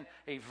 Matthew 10,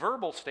 a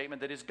verbal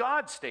statement that is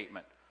God's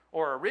statement,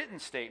 or a written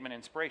statement,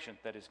 inspiration,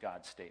 that is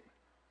God's statement.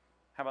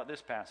 How about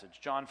this passage?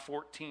 John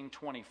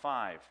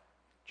 14:25.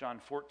 John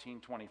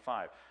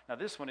 14:25. Now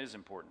this one is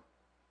important.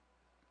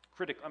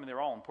 Critical, they're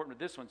all important,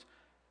 but this one's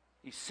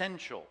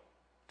essential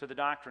to the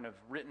doctrine of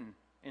written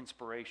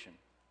inspiration,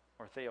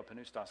 or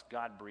theopneustos,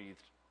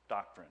 God-breathed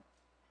doctrine.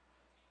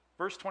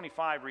 Verse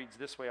 25 reads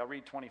this way. I'll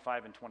read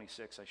 25 and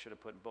 26. I should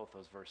have put both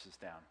those verses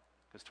down,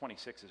 because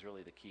 26 is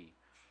really the key.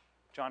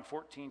 John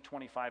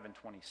 14:25 and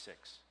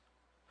 26.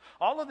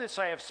 All of this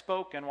I have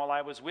spoken while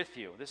I was with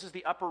you. This is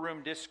the upper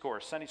room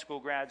discourse. Sunday school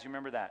grads, you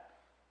remember that?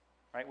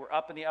 Right? We're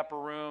up in the upper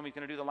room. He's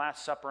going to do the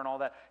Last Supper and all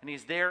that. And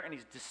he's there, and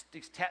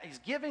he's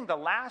giving the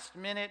last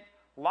minute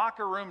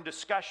locker room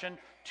discussion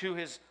to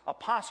his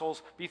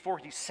apostles before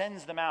he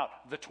sends them out.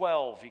 The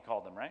 12, he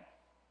called them, right?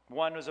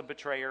 One was a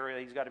betrayer.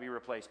 He's got to be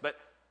replaced. But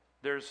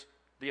there's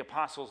the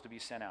apostles to be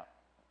sent out.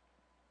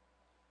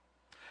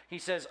 He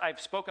says,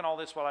 I've spoken all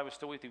this while I was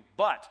still with you,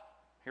 but...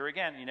 Here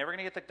again, you're never going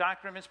to get the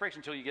doctrine of inspiration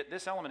until you get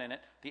this element in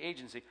it, the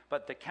agency,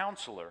 but the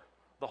counselor,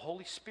 the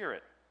Holy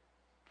Spirit,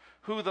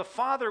 who the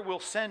Father will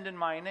send in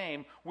my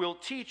name, will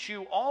teach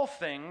you all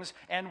things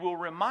and will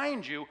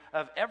remind you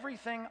of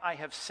everything I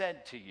have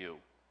said to you.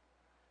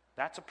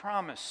 That's a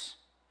promise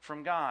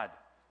from God.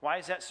 Why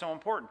is that so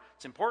important?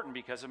 It's important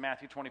because of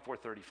Matthew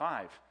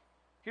 24:35.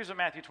 Here's what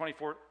Matthew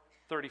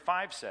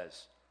 24:35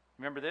 says.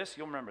 Remember this?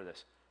 You'll remember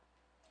this.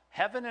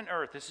 Heaven and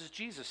earth, this is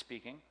Jesus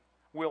speaking,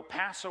 will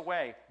pass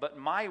away, but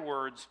my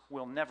words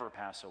will never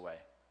pass away.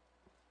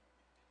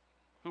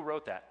 Who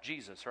wrote that?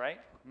 Jesus, right?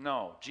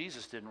 No,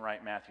 Jesus didn't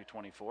write Matthew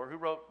 24. Who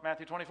wrote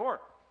Matthew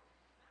 24?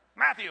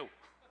 Matthew!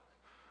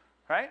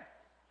 Right?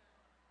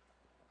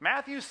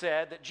 Matthew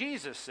said that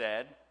Jesus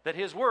said that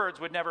his words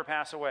would never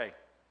pass away.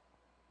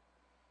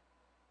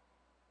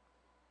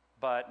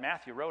 But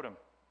Matthew wrote them.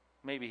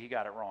 Maybe he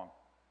got it wrong.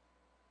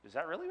 Is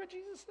that really what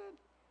Jesus said?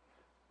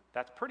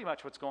 That's pretty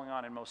much what's going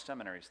on in most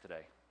seminaries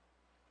today.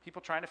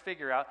 People trying to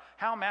figure out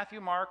how Matthew,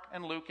 Mark,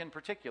 and Luke in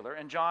particular,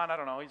 and John, I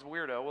don't know, he's a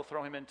weirdo. We'll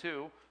throw him in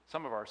too,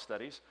 some of our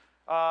studies.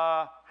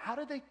 How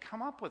did they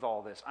come up with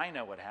all this? I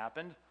know what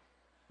happened.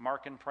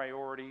 Mark and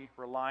priority,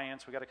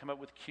 reliance. We've got to come up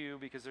with Q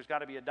because there's got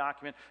to be a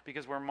document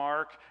because we're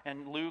Mark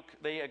and Luke,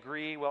 they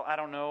agree. Well, I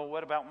don't know.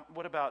 What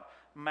about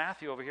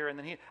Matthew over here? And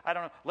then I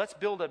don't know. Let's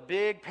build a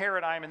big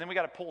paradigm and then we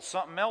got to pull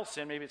something else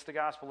in. Maybe it's the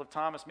Gospel of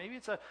Thomas. Maybe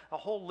it's a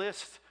whole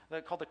list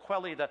called the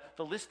Quelli,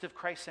 the list of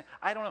Christ.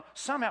 I don't know.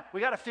 Somehow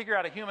we got to figure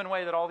out a human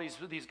way that all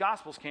these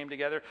Gospels came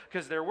together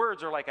because their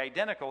words are like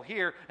identical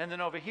here and then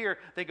over here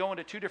they go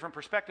into two different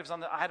perspectives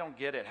on I don't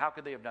get it. How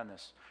could they have done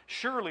this?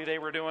 Surely they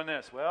were doing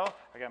this. Well,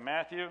 I got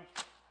Matthew.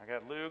 I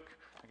got Luke,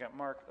 I got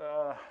Mark.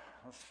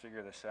 Let's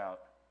figure this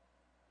out.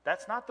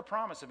 That's not the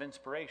promise of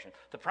inspiration.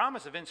 The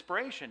promise of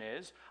inspiration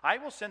is, I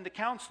will send the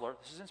counselor,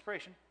 this is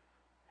inspiration,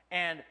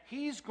 and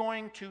he's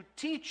going to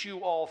teach you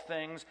all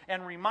things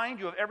and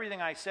remind you of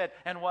everything I said.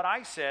 And what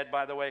I said,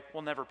 by the way,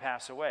 will never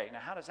pass away. Now,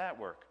 how does that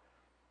work?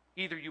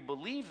 Either you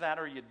believe that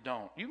or you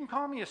don't. You can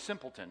call me a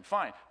simpleton.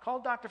 Fine. Call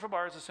Dr.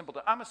 Fabarez a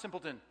simpleton. I'm a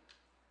simpleton.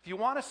 If you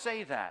want to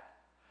say that.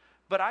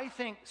 But I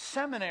think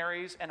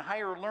seminaries and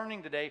higher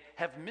learning today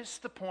have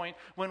missed the point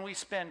when we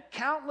spend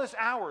countless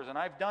hours, and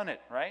I've done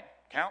it, right?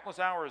 Countless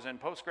hours in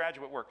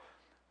postgraduate work,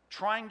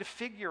 trying to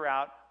figure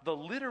out the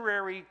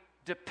literary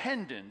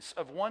dependence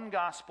of one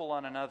gospel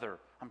on another.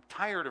 I'm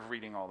tired of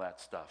reading all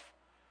that stuff.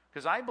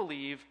 Because I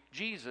believe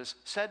Jesus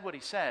said what he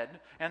said,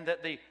 and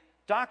that the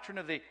doctrine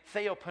of the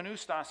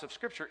theopneustos of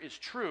Scripture is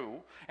true,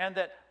 and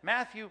that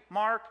Matthew,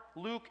 Mark,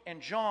 Luke,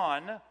 and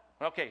John...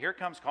 Okay, here it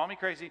comes, call me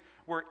crazy,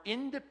 were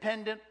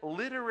independent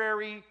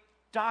literary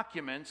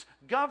documents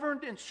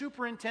governed and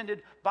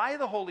superintended by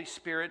the Holy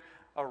Spirit,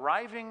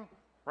 arriving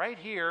right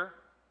here,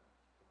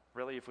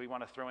 really if we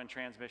want to throw in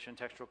transmission,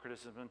 textual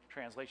criticism,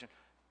 translation,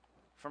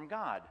 from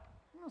God.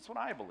 That's what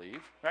I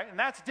believe, right? And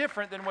that's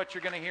different than what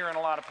you're going to hear in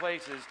a lot of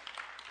places.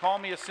 Call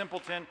me a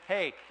simpleton.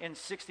 Hey, in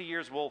 60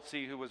 years we'll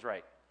see who was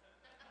right.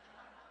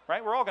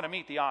 Right? We're all going to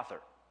meet the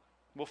author.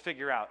 We'll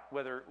figure out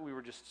whether we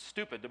were just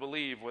stupid to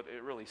believe what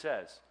it really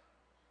says.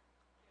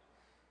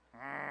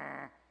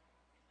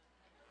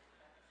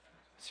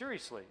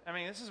 Seriously, I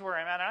mean, this is where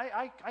I'm at.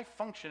 I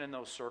function in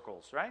those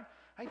circles, right?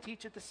 I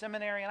teach at the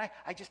seminary, and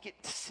I just get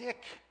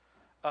sick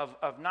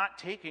of not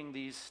taking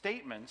these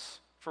statements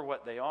for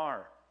what they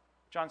are.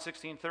 John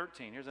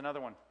 16:13, here's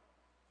another one.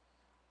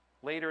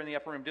 Later in the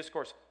upper room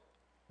discourse,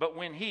 But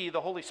when he,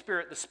 the Holy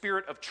Spirit, the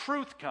Spirit of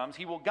truth comes,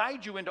 he will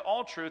guide you into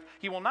all truth.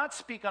 He will not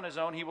speak on his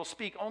own. He will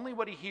speak only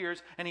what he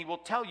hears, and he will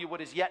tell you what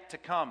is yet to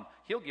come.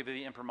 He'll give you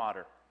the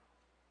imprimatur.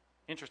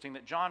 Interesting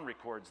that John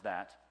records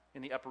that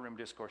in the Upper Room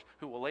Discourse,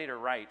 who will later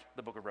write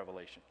the book of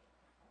Revelation.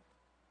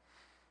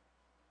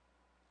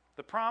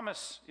 The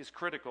promise is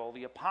critical.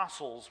 The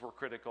apostles were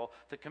critical.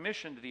 The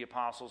commission to the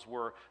apostles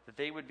were that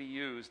they would be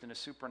used in a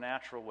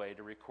supernatural way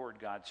to record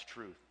God's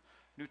truth.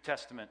 New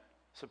Testament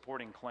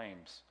supporting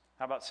claims.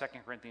 How about 2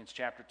 Corinthians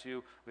chapter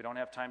 2? We don't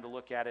have time to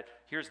look at it.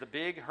 Here's the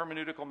big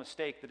hermeneutical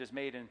mistake that is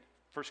made in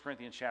 1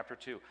 Corinthians chapter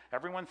 2.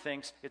 Everyone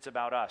thinks it's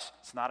about us.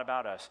 It's not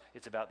about us.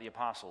 It's about the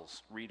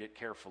apostles. Read it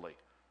carefully.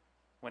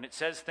 When it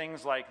says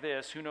things like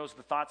this, who knows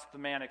the thoughts of the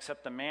man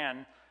except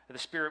the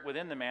spirit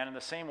within the man? In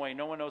the same way,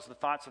 no one knows the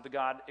thoughts of the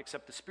God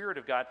except the Spirit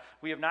of God.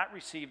 We have not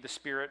received the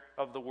spirit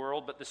of the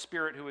world, but the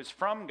Spirit who is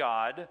from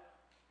God,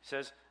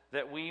 says,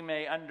 that we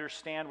may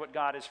understand what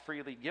God has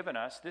freely given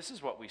us. This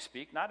is what we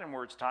speak, not in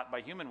words taught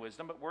by human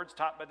wisdom, but words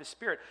taught by the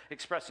Spirit,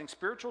 expressing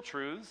spiritual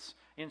truths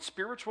in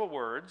spiritual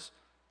words.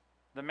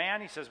 The man,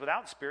 he says,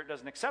 without Spirit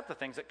doesn't accept the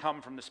things that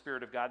come from the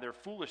Spirit of God. They're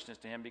foolishness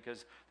to him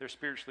because they're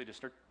spiritually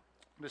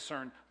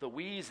discerned. The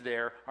we's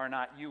there are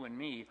not you and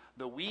me.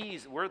 The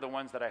we's, we're the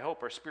ones that I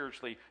hope are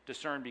spiritually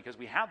discerned because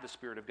we have the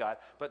Spirit of God.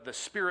 But the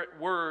Spirit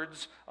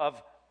words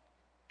of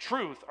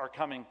truth are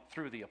coming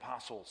through the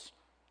apostles.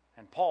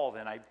 And Paul,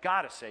 then, I've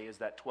got to say, is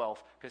that 12th,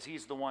 because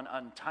he's the one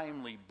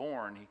untimely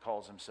born, he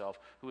calls himself,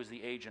 who is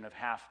the agent of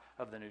half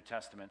of the New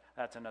Testament.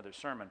 That's another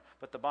sermon.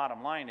 But the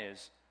bottom line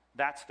is,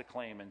 that's the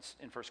claim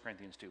in 1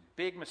 Corinthians 2.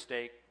 Big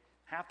mistake.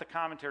 Half the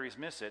commentaries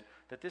miss it,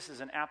 that this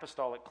is an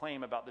apostolic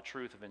claim about the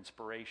truth of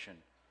inspiration.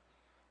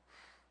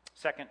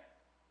 Second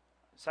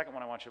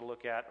one I want you to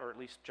look at, or at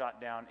least jot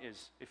down,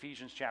 is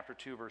Ephesians chapter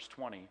 2, verse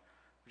 20,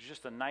 which is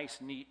just a nice,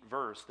 neat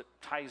verse that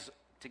ties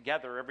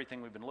together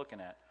everything we've been looking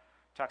at.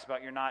 Talks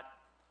about you're not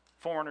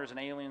foreigners and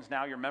aliens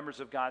now, you're members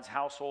of God's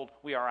household.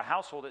 We are a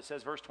household, it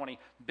says, verse 20,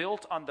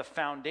 built on the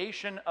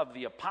foundation of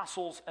the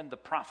apostles and the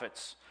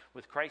prophets,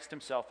 with Christ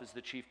himself as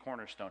the chief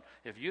cornerstone.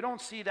 If you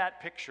don't see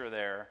that picture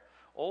there,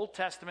 Old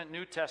Testament,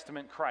 New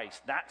Testament,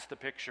 Christ, that's the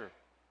picture.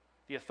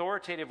 The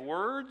authoritative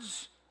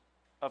words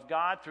of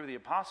God through the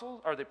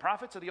apostles, or the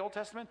prophets of the Old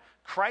Testament,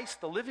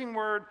 Christ, the living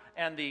word,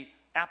 and the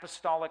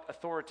apostolic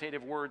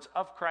authoritative words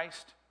of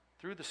Christ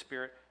through the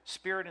Spirit,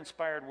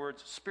 Spirit-inspired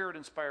words,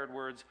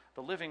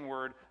 the living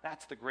word,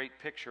 that's the great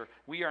picture.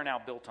 We are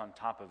now built on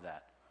top of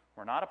that.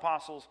 We're not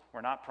apostles, we're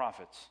not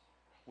prophets.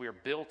 We are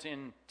built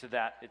into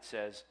that, it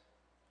says.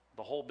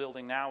 The whole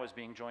building now is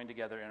being joined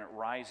together and it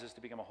rises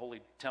to become a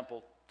holy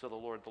temple to the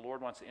Lord. The Lord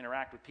wants to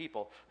interact with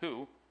people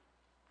who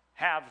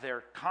have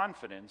their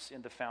confidence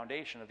in the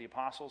foundation of the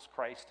apostles,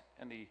 Christ,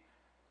 and the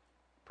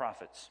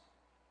prophets.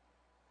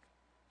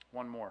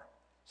 One more,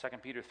 2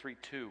 Peter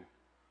 3:2.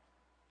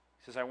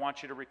 He says, I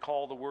want you to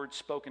recall the words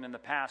spoken in the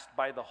past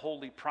by the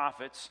holy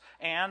prophets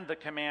and the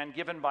command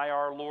given by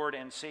our Lord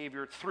and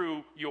Savior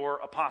through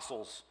your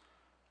apostles.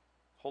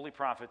 Holy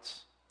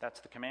prophets, that's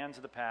the commands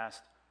of the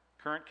past.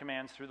 Current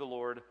commands through the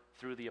Lord,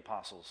 through the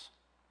apostles.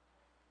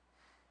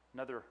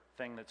 Another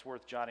thing that's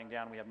worth jotting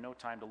down, we have no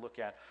time to look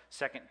at,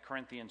 2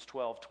 Corinthians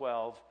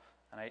 12:12.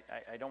 And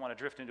I don't want to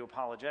drift into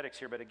apologetics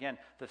here, but again,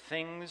 the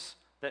things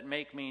that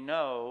make me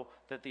know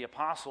that the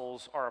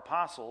apostles are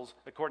apostles,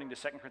 according to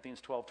 2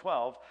 Corinthians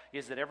 12:12,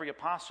 is that every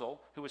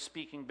apostle who was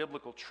speaking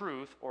biblical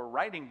truth or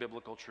writing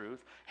biblical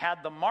truth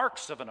had the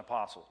marks of an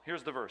apostle.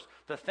 Here's the verse.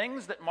 The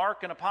things that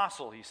mark an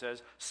apostle, he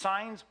says,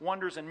 signs,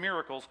 wonders, and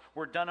miracles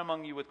were done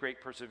among you with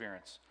great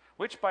perseverance.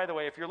 Which, by the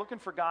way, if you're looking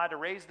for God to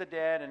raise the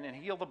dead and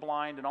heal the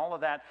blind and all of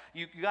that,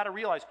 you got to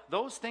realize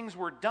those things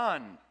were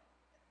done.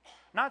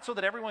 Not so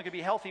that everyone could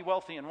be healthy,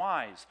 wealthy, and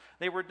wise.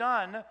 They were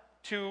done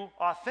to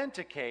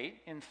authenticate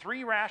in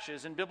three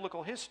rashes in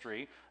biblical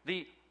history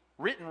the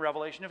written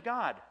revelation of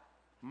God.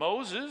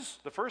 Moses,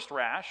 the first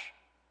rash,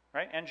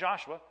 right, and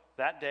Joshua,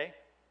 that day,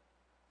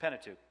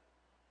 Pentateuch.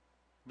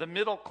 The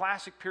middle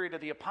classic period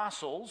of the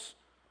apostles,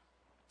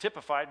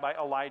 typified by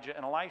Elijah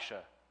and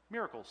Elisha,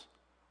 miracles.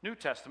 New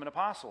Testament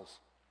apostles.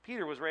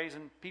 Peter was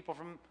raising people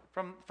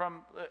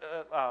from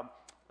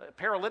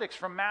paralytics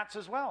from mats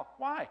as well.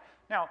 Why?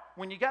 Now,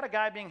 when you got a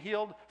guy being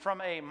healed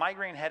from a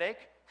migraine headache,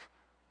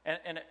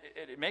 and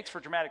it makes for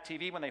dramatic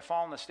TV when they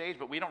fall on the stage,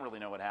 but we don't really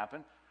know what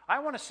happened. I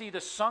want to see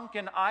the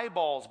sunken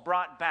eyeballs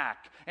brought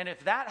back. And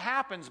if that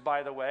happens,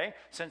 by the way,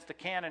 since the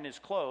canon is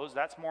closed,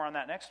 that's more on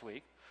that next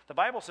week. The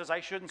Bible says I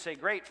shouldn't say,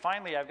 great,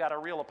 finally I've got a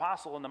real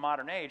apostle in the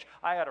modern age.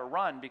 I ought to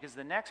run, because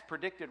the next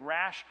predicted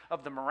rash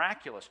of the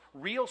miraculous,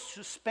 real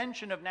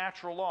suspension of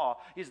natural law,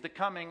 is the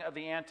coming of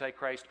the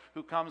Antichrist,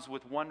 who comes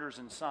with wonders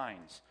and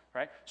signs.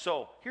 Right?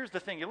 So here's the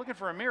thing. You're looking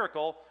for a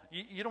miracle.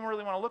 You don't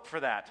really want to look for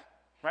that.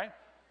 Right?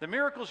 The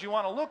miracles you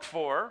want to look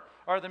for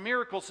are the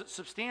miracles that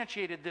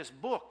substantiated this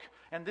book.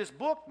 And this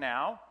book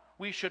now,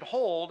 we should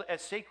hold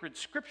as sacred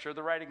scripture,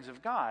 the writings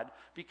of God,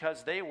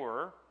 because they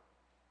were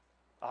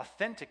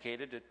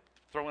authenticated, to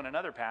throw in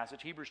another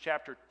passage, Hebrews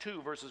chapter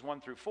 2, verses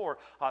 1 through 4,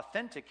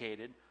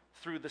 authenticated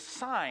through the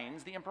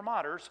signs, the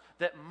imprimaturs,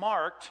 that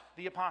marked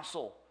the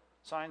apostle.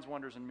 Signs,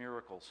 wonders, and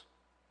miracles.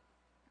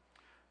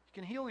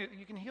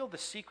 You can heal the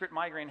secret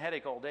migraine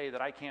headache all day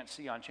that I can't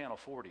see on Channel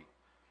 40.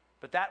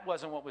 But that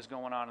wasn't what was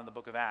going on in the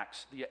book of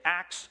Acts. The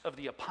Acts of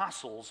the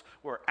apostles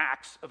were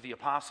Acts of the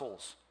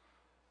apostles,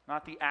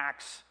 not the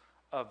acts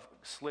of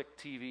slick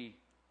TV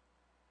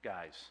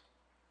guys.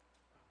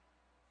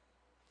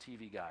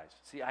 TV guys.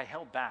 See, I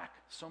held back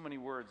so many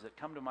words that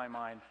come to my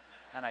mind,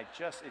 and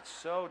it's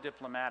so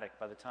diplomatic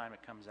by the time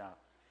it comes out.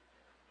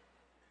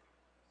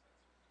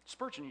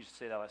 Spurgeon used to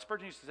say that.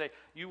 Spurgeon used to say,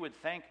 you would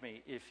thank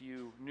me if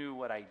you knew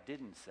what I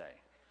didn't say.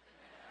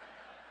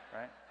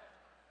 Right?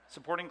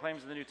 Supporting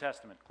claims of the New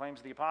Testament. Claims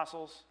of the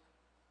apostles.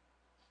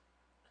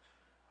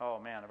 Oh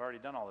man, I've already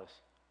done all this.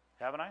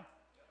 Haven't I?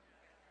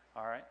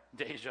 All right.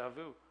 Deja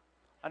vu.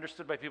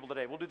 Understood by people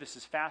today. We'll do this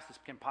as fast as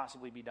can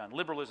possibly be done.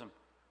 Liberalism.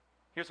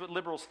 Here's what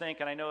liberals think,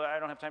 and I know I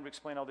don't have time to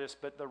explain all this,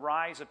 but the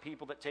rise of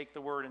people that take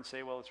the word and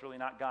say, well, it's really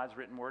not God's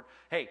written word.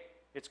 Hey,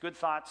 it's good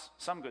thoughts,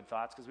 some good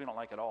thoughts, because we don't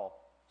like it all.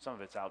 Some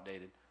of it's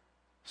outdated.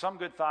 Some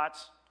good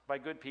thoughts by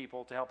good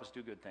people to help us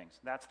do good things.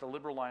 That's the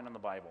liberal line on the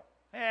Bible.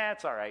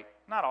 It's all right.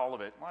 Not all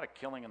of it. A lot of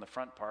killing in the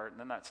front part, and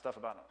then that stuff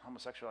about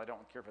homosexual, I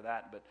don't care for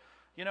that. But,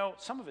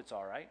 some of it's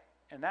all right.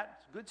 And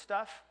that's good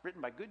stuff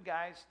written by good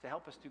guys to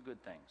help us do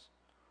good things.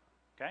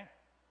 Okay?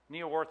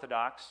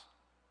 Neo-Orthodox,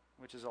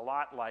 which is a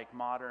lot like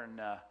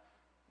modern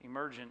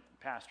emergent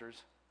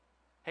pastors.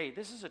 Hey,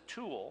 this is a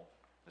tool.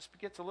 This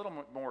gets a little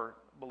more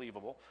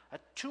believable. A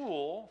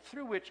tool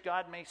through which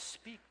God may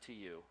speak to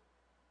you.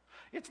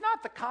 It's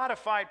not the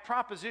codified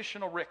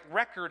propositional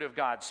record of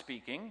God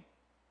speaking.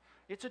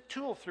 It's a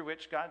tool through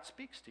which God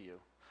speaks to you.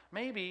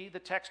 Maybe the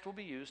text will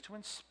be used to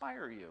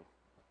inspire you.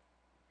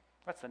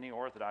 That's the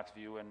Neo-Orthodox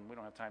view, and we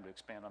don't have time to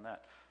expand on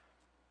that.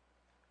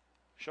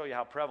 Show you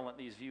how prevalent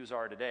these views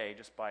are today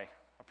just by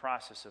a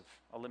process of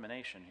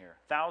elimination here.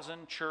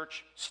 1,000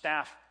 church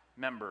staff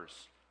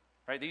members.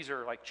 Right? These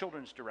are like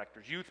children's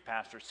directors, youth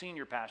pastors,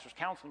 senior pastors,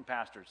 counseling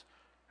pastors.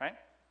 Right?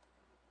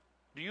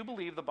 Do you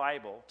believe the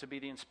Bible to be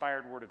the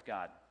inspired word of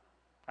God?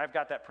 I've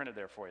got that printed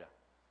there for you.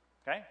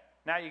 Okay?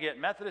 Now you get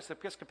Methodists,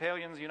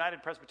 Episcopalians,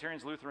 United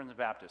Presbyterians, Lutherans, and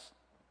Baptists.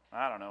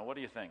 I don't know. What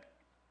do you think?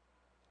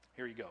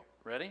 Here you go.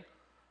 Ready?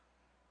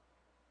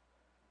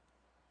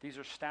 These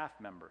are staff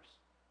members.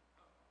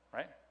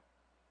 Right?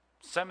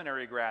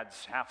 Seminary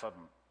grads, half of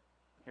them.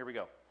 Here we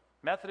go.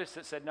 Methodists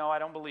that said, no, I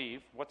don't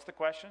believe. What's the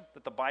question?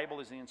 That the Bible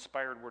is the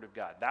inspired word of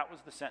God. That was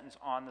the sentence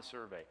on the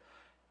survey.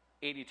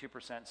 82%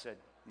 said,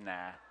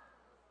 nah.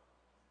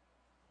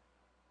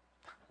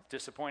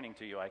 Disappointing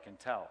to you, I can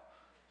tell.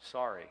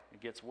 Sorry,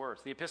 it gets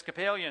worse. The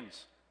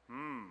Episcopalians,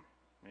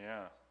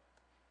 yeah.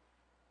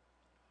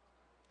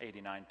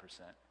 89%,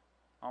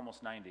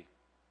 almost 90%.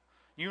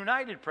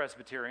 United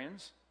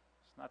Presbyterians,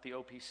 it's not the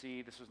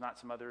OPC, this was not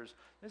some others.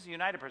 This is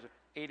United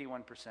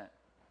Presbyterians, 81%.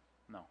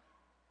 No.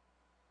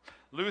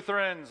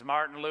 Lutherans,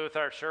 Martin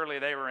Luther, surely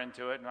they were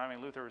into it. I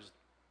mean, Luther was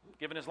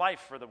giving his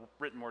life for the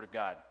written word of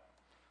God.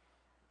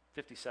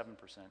 57%.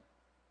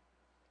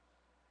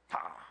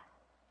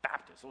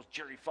 Baptists, those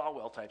Jerry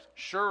Falwell types,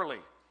 surely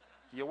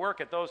you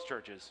work at those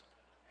churches.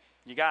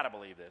 You got to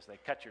believe this. They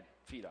cut your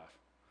feet off.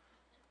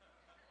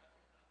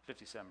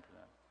 57%.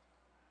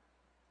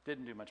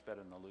 Didn't do much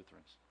better than the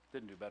Lutherans.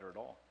 Didn't do better at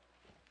all.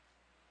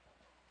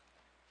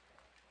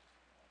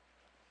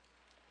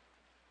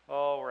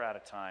 Oh, we're out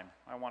of time.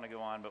 I want to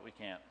go on, but we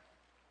can't.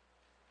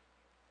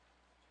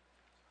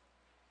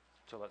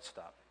 So let's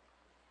stop.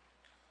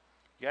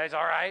 You guys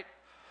all right?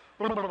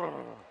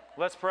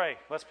 Let's pray.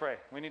 Let's pray.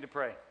 We need to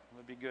pray. It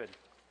would be good.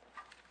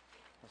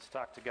 Let's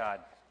talk to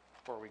God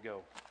before we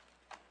go.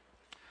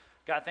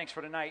 God, thanks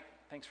for tonight.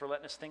 Thanks for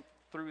letting us think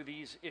through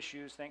these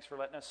issues. Thanks for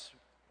letting us,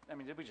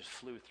 we just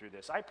flew through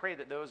this. I pray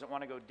that those that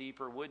want to go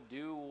deeper would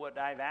do what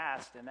I've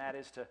asked, and that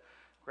is to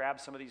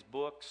grab some of these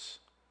books,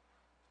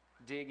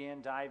 dig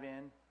in, dive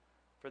in.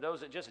 For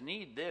those that just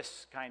need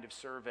this kind of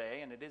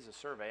survey, and it is a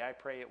survey, I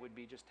pray it would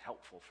be just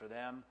helpful for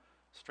them,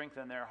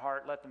 strengthen their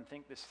heart, let them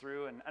think this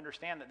through, and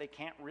understand that they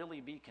can't really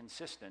be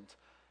consistent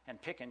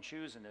and pick and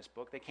choose in this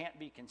book. They can't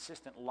be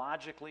consistent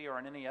logically or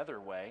in any other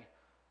way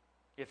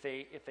if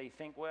they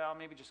think, well,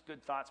 maybe just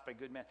good thoughts by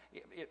good men.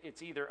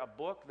 It's either a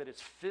book that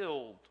is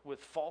filled with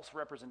false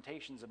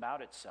representations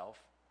about itself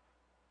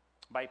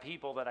by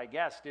people that I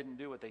guess didn't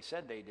do what they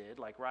said they did,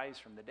 like rise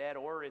from the dead,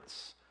 or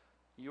it's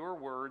your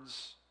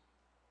words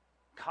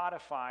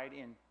codified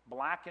in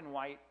black and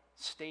white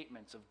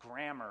statements of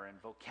grammar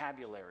and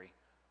vocabulary.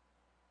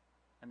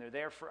 And they're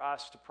there for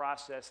us to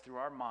process through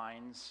our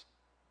minds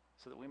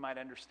so that we might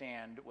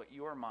understand what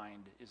your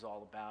mind is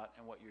all about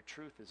and what your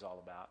truth is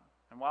all about.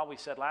 And while we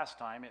said last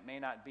time, it may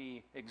not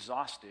be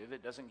exhaustive,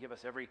 it doesn't give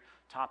us every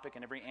topic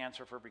and every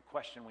answer for every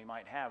question we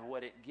might have.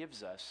 What it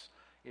gives us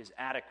is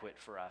adequate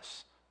for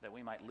us, that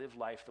we might live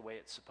life the way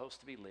it's supposed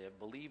to be lived,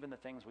 believe in the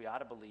things we ought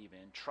to believe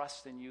in,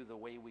 trust in you the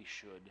way we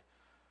should.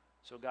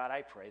 So God,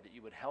 I pray that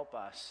you would help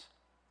us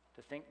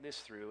to think this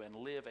through and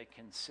live a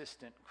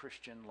consistent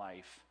Christian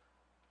life.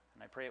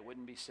 And I pray it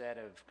wouldn't be said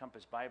of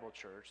Compass Bible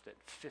Church that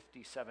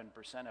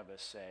 57% of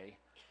us say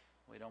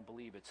we don't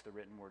believe it's the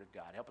written word of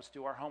God. Help us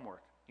do our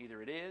homework.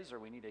 Either it is, or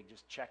we need to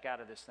just check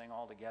out of this thing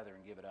altogether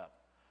and give it up.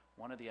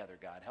 One or the other,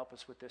 God. Help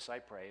us with this, I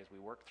pray, as we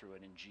work through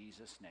it in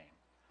Jesus' name.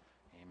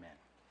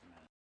 Amen.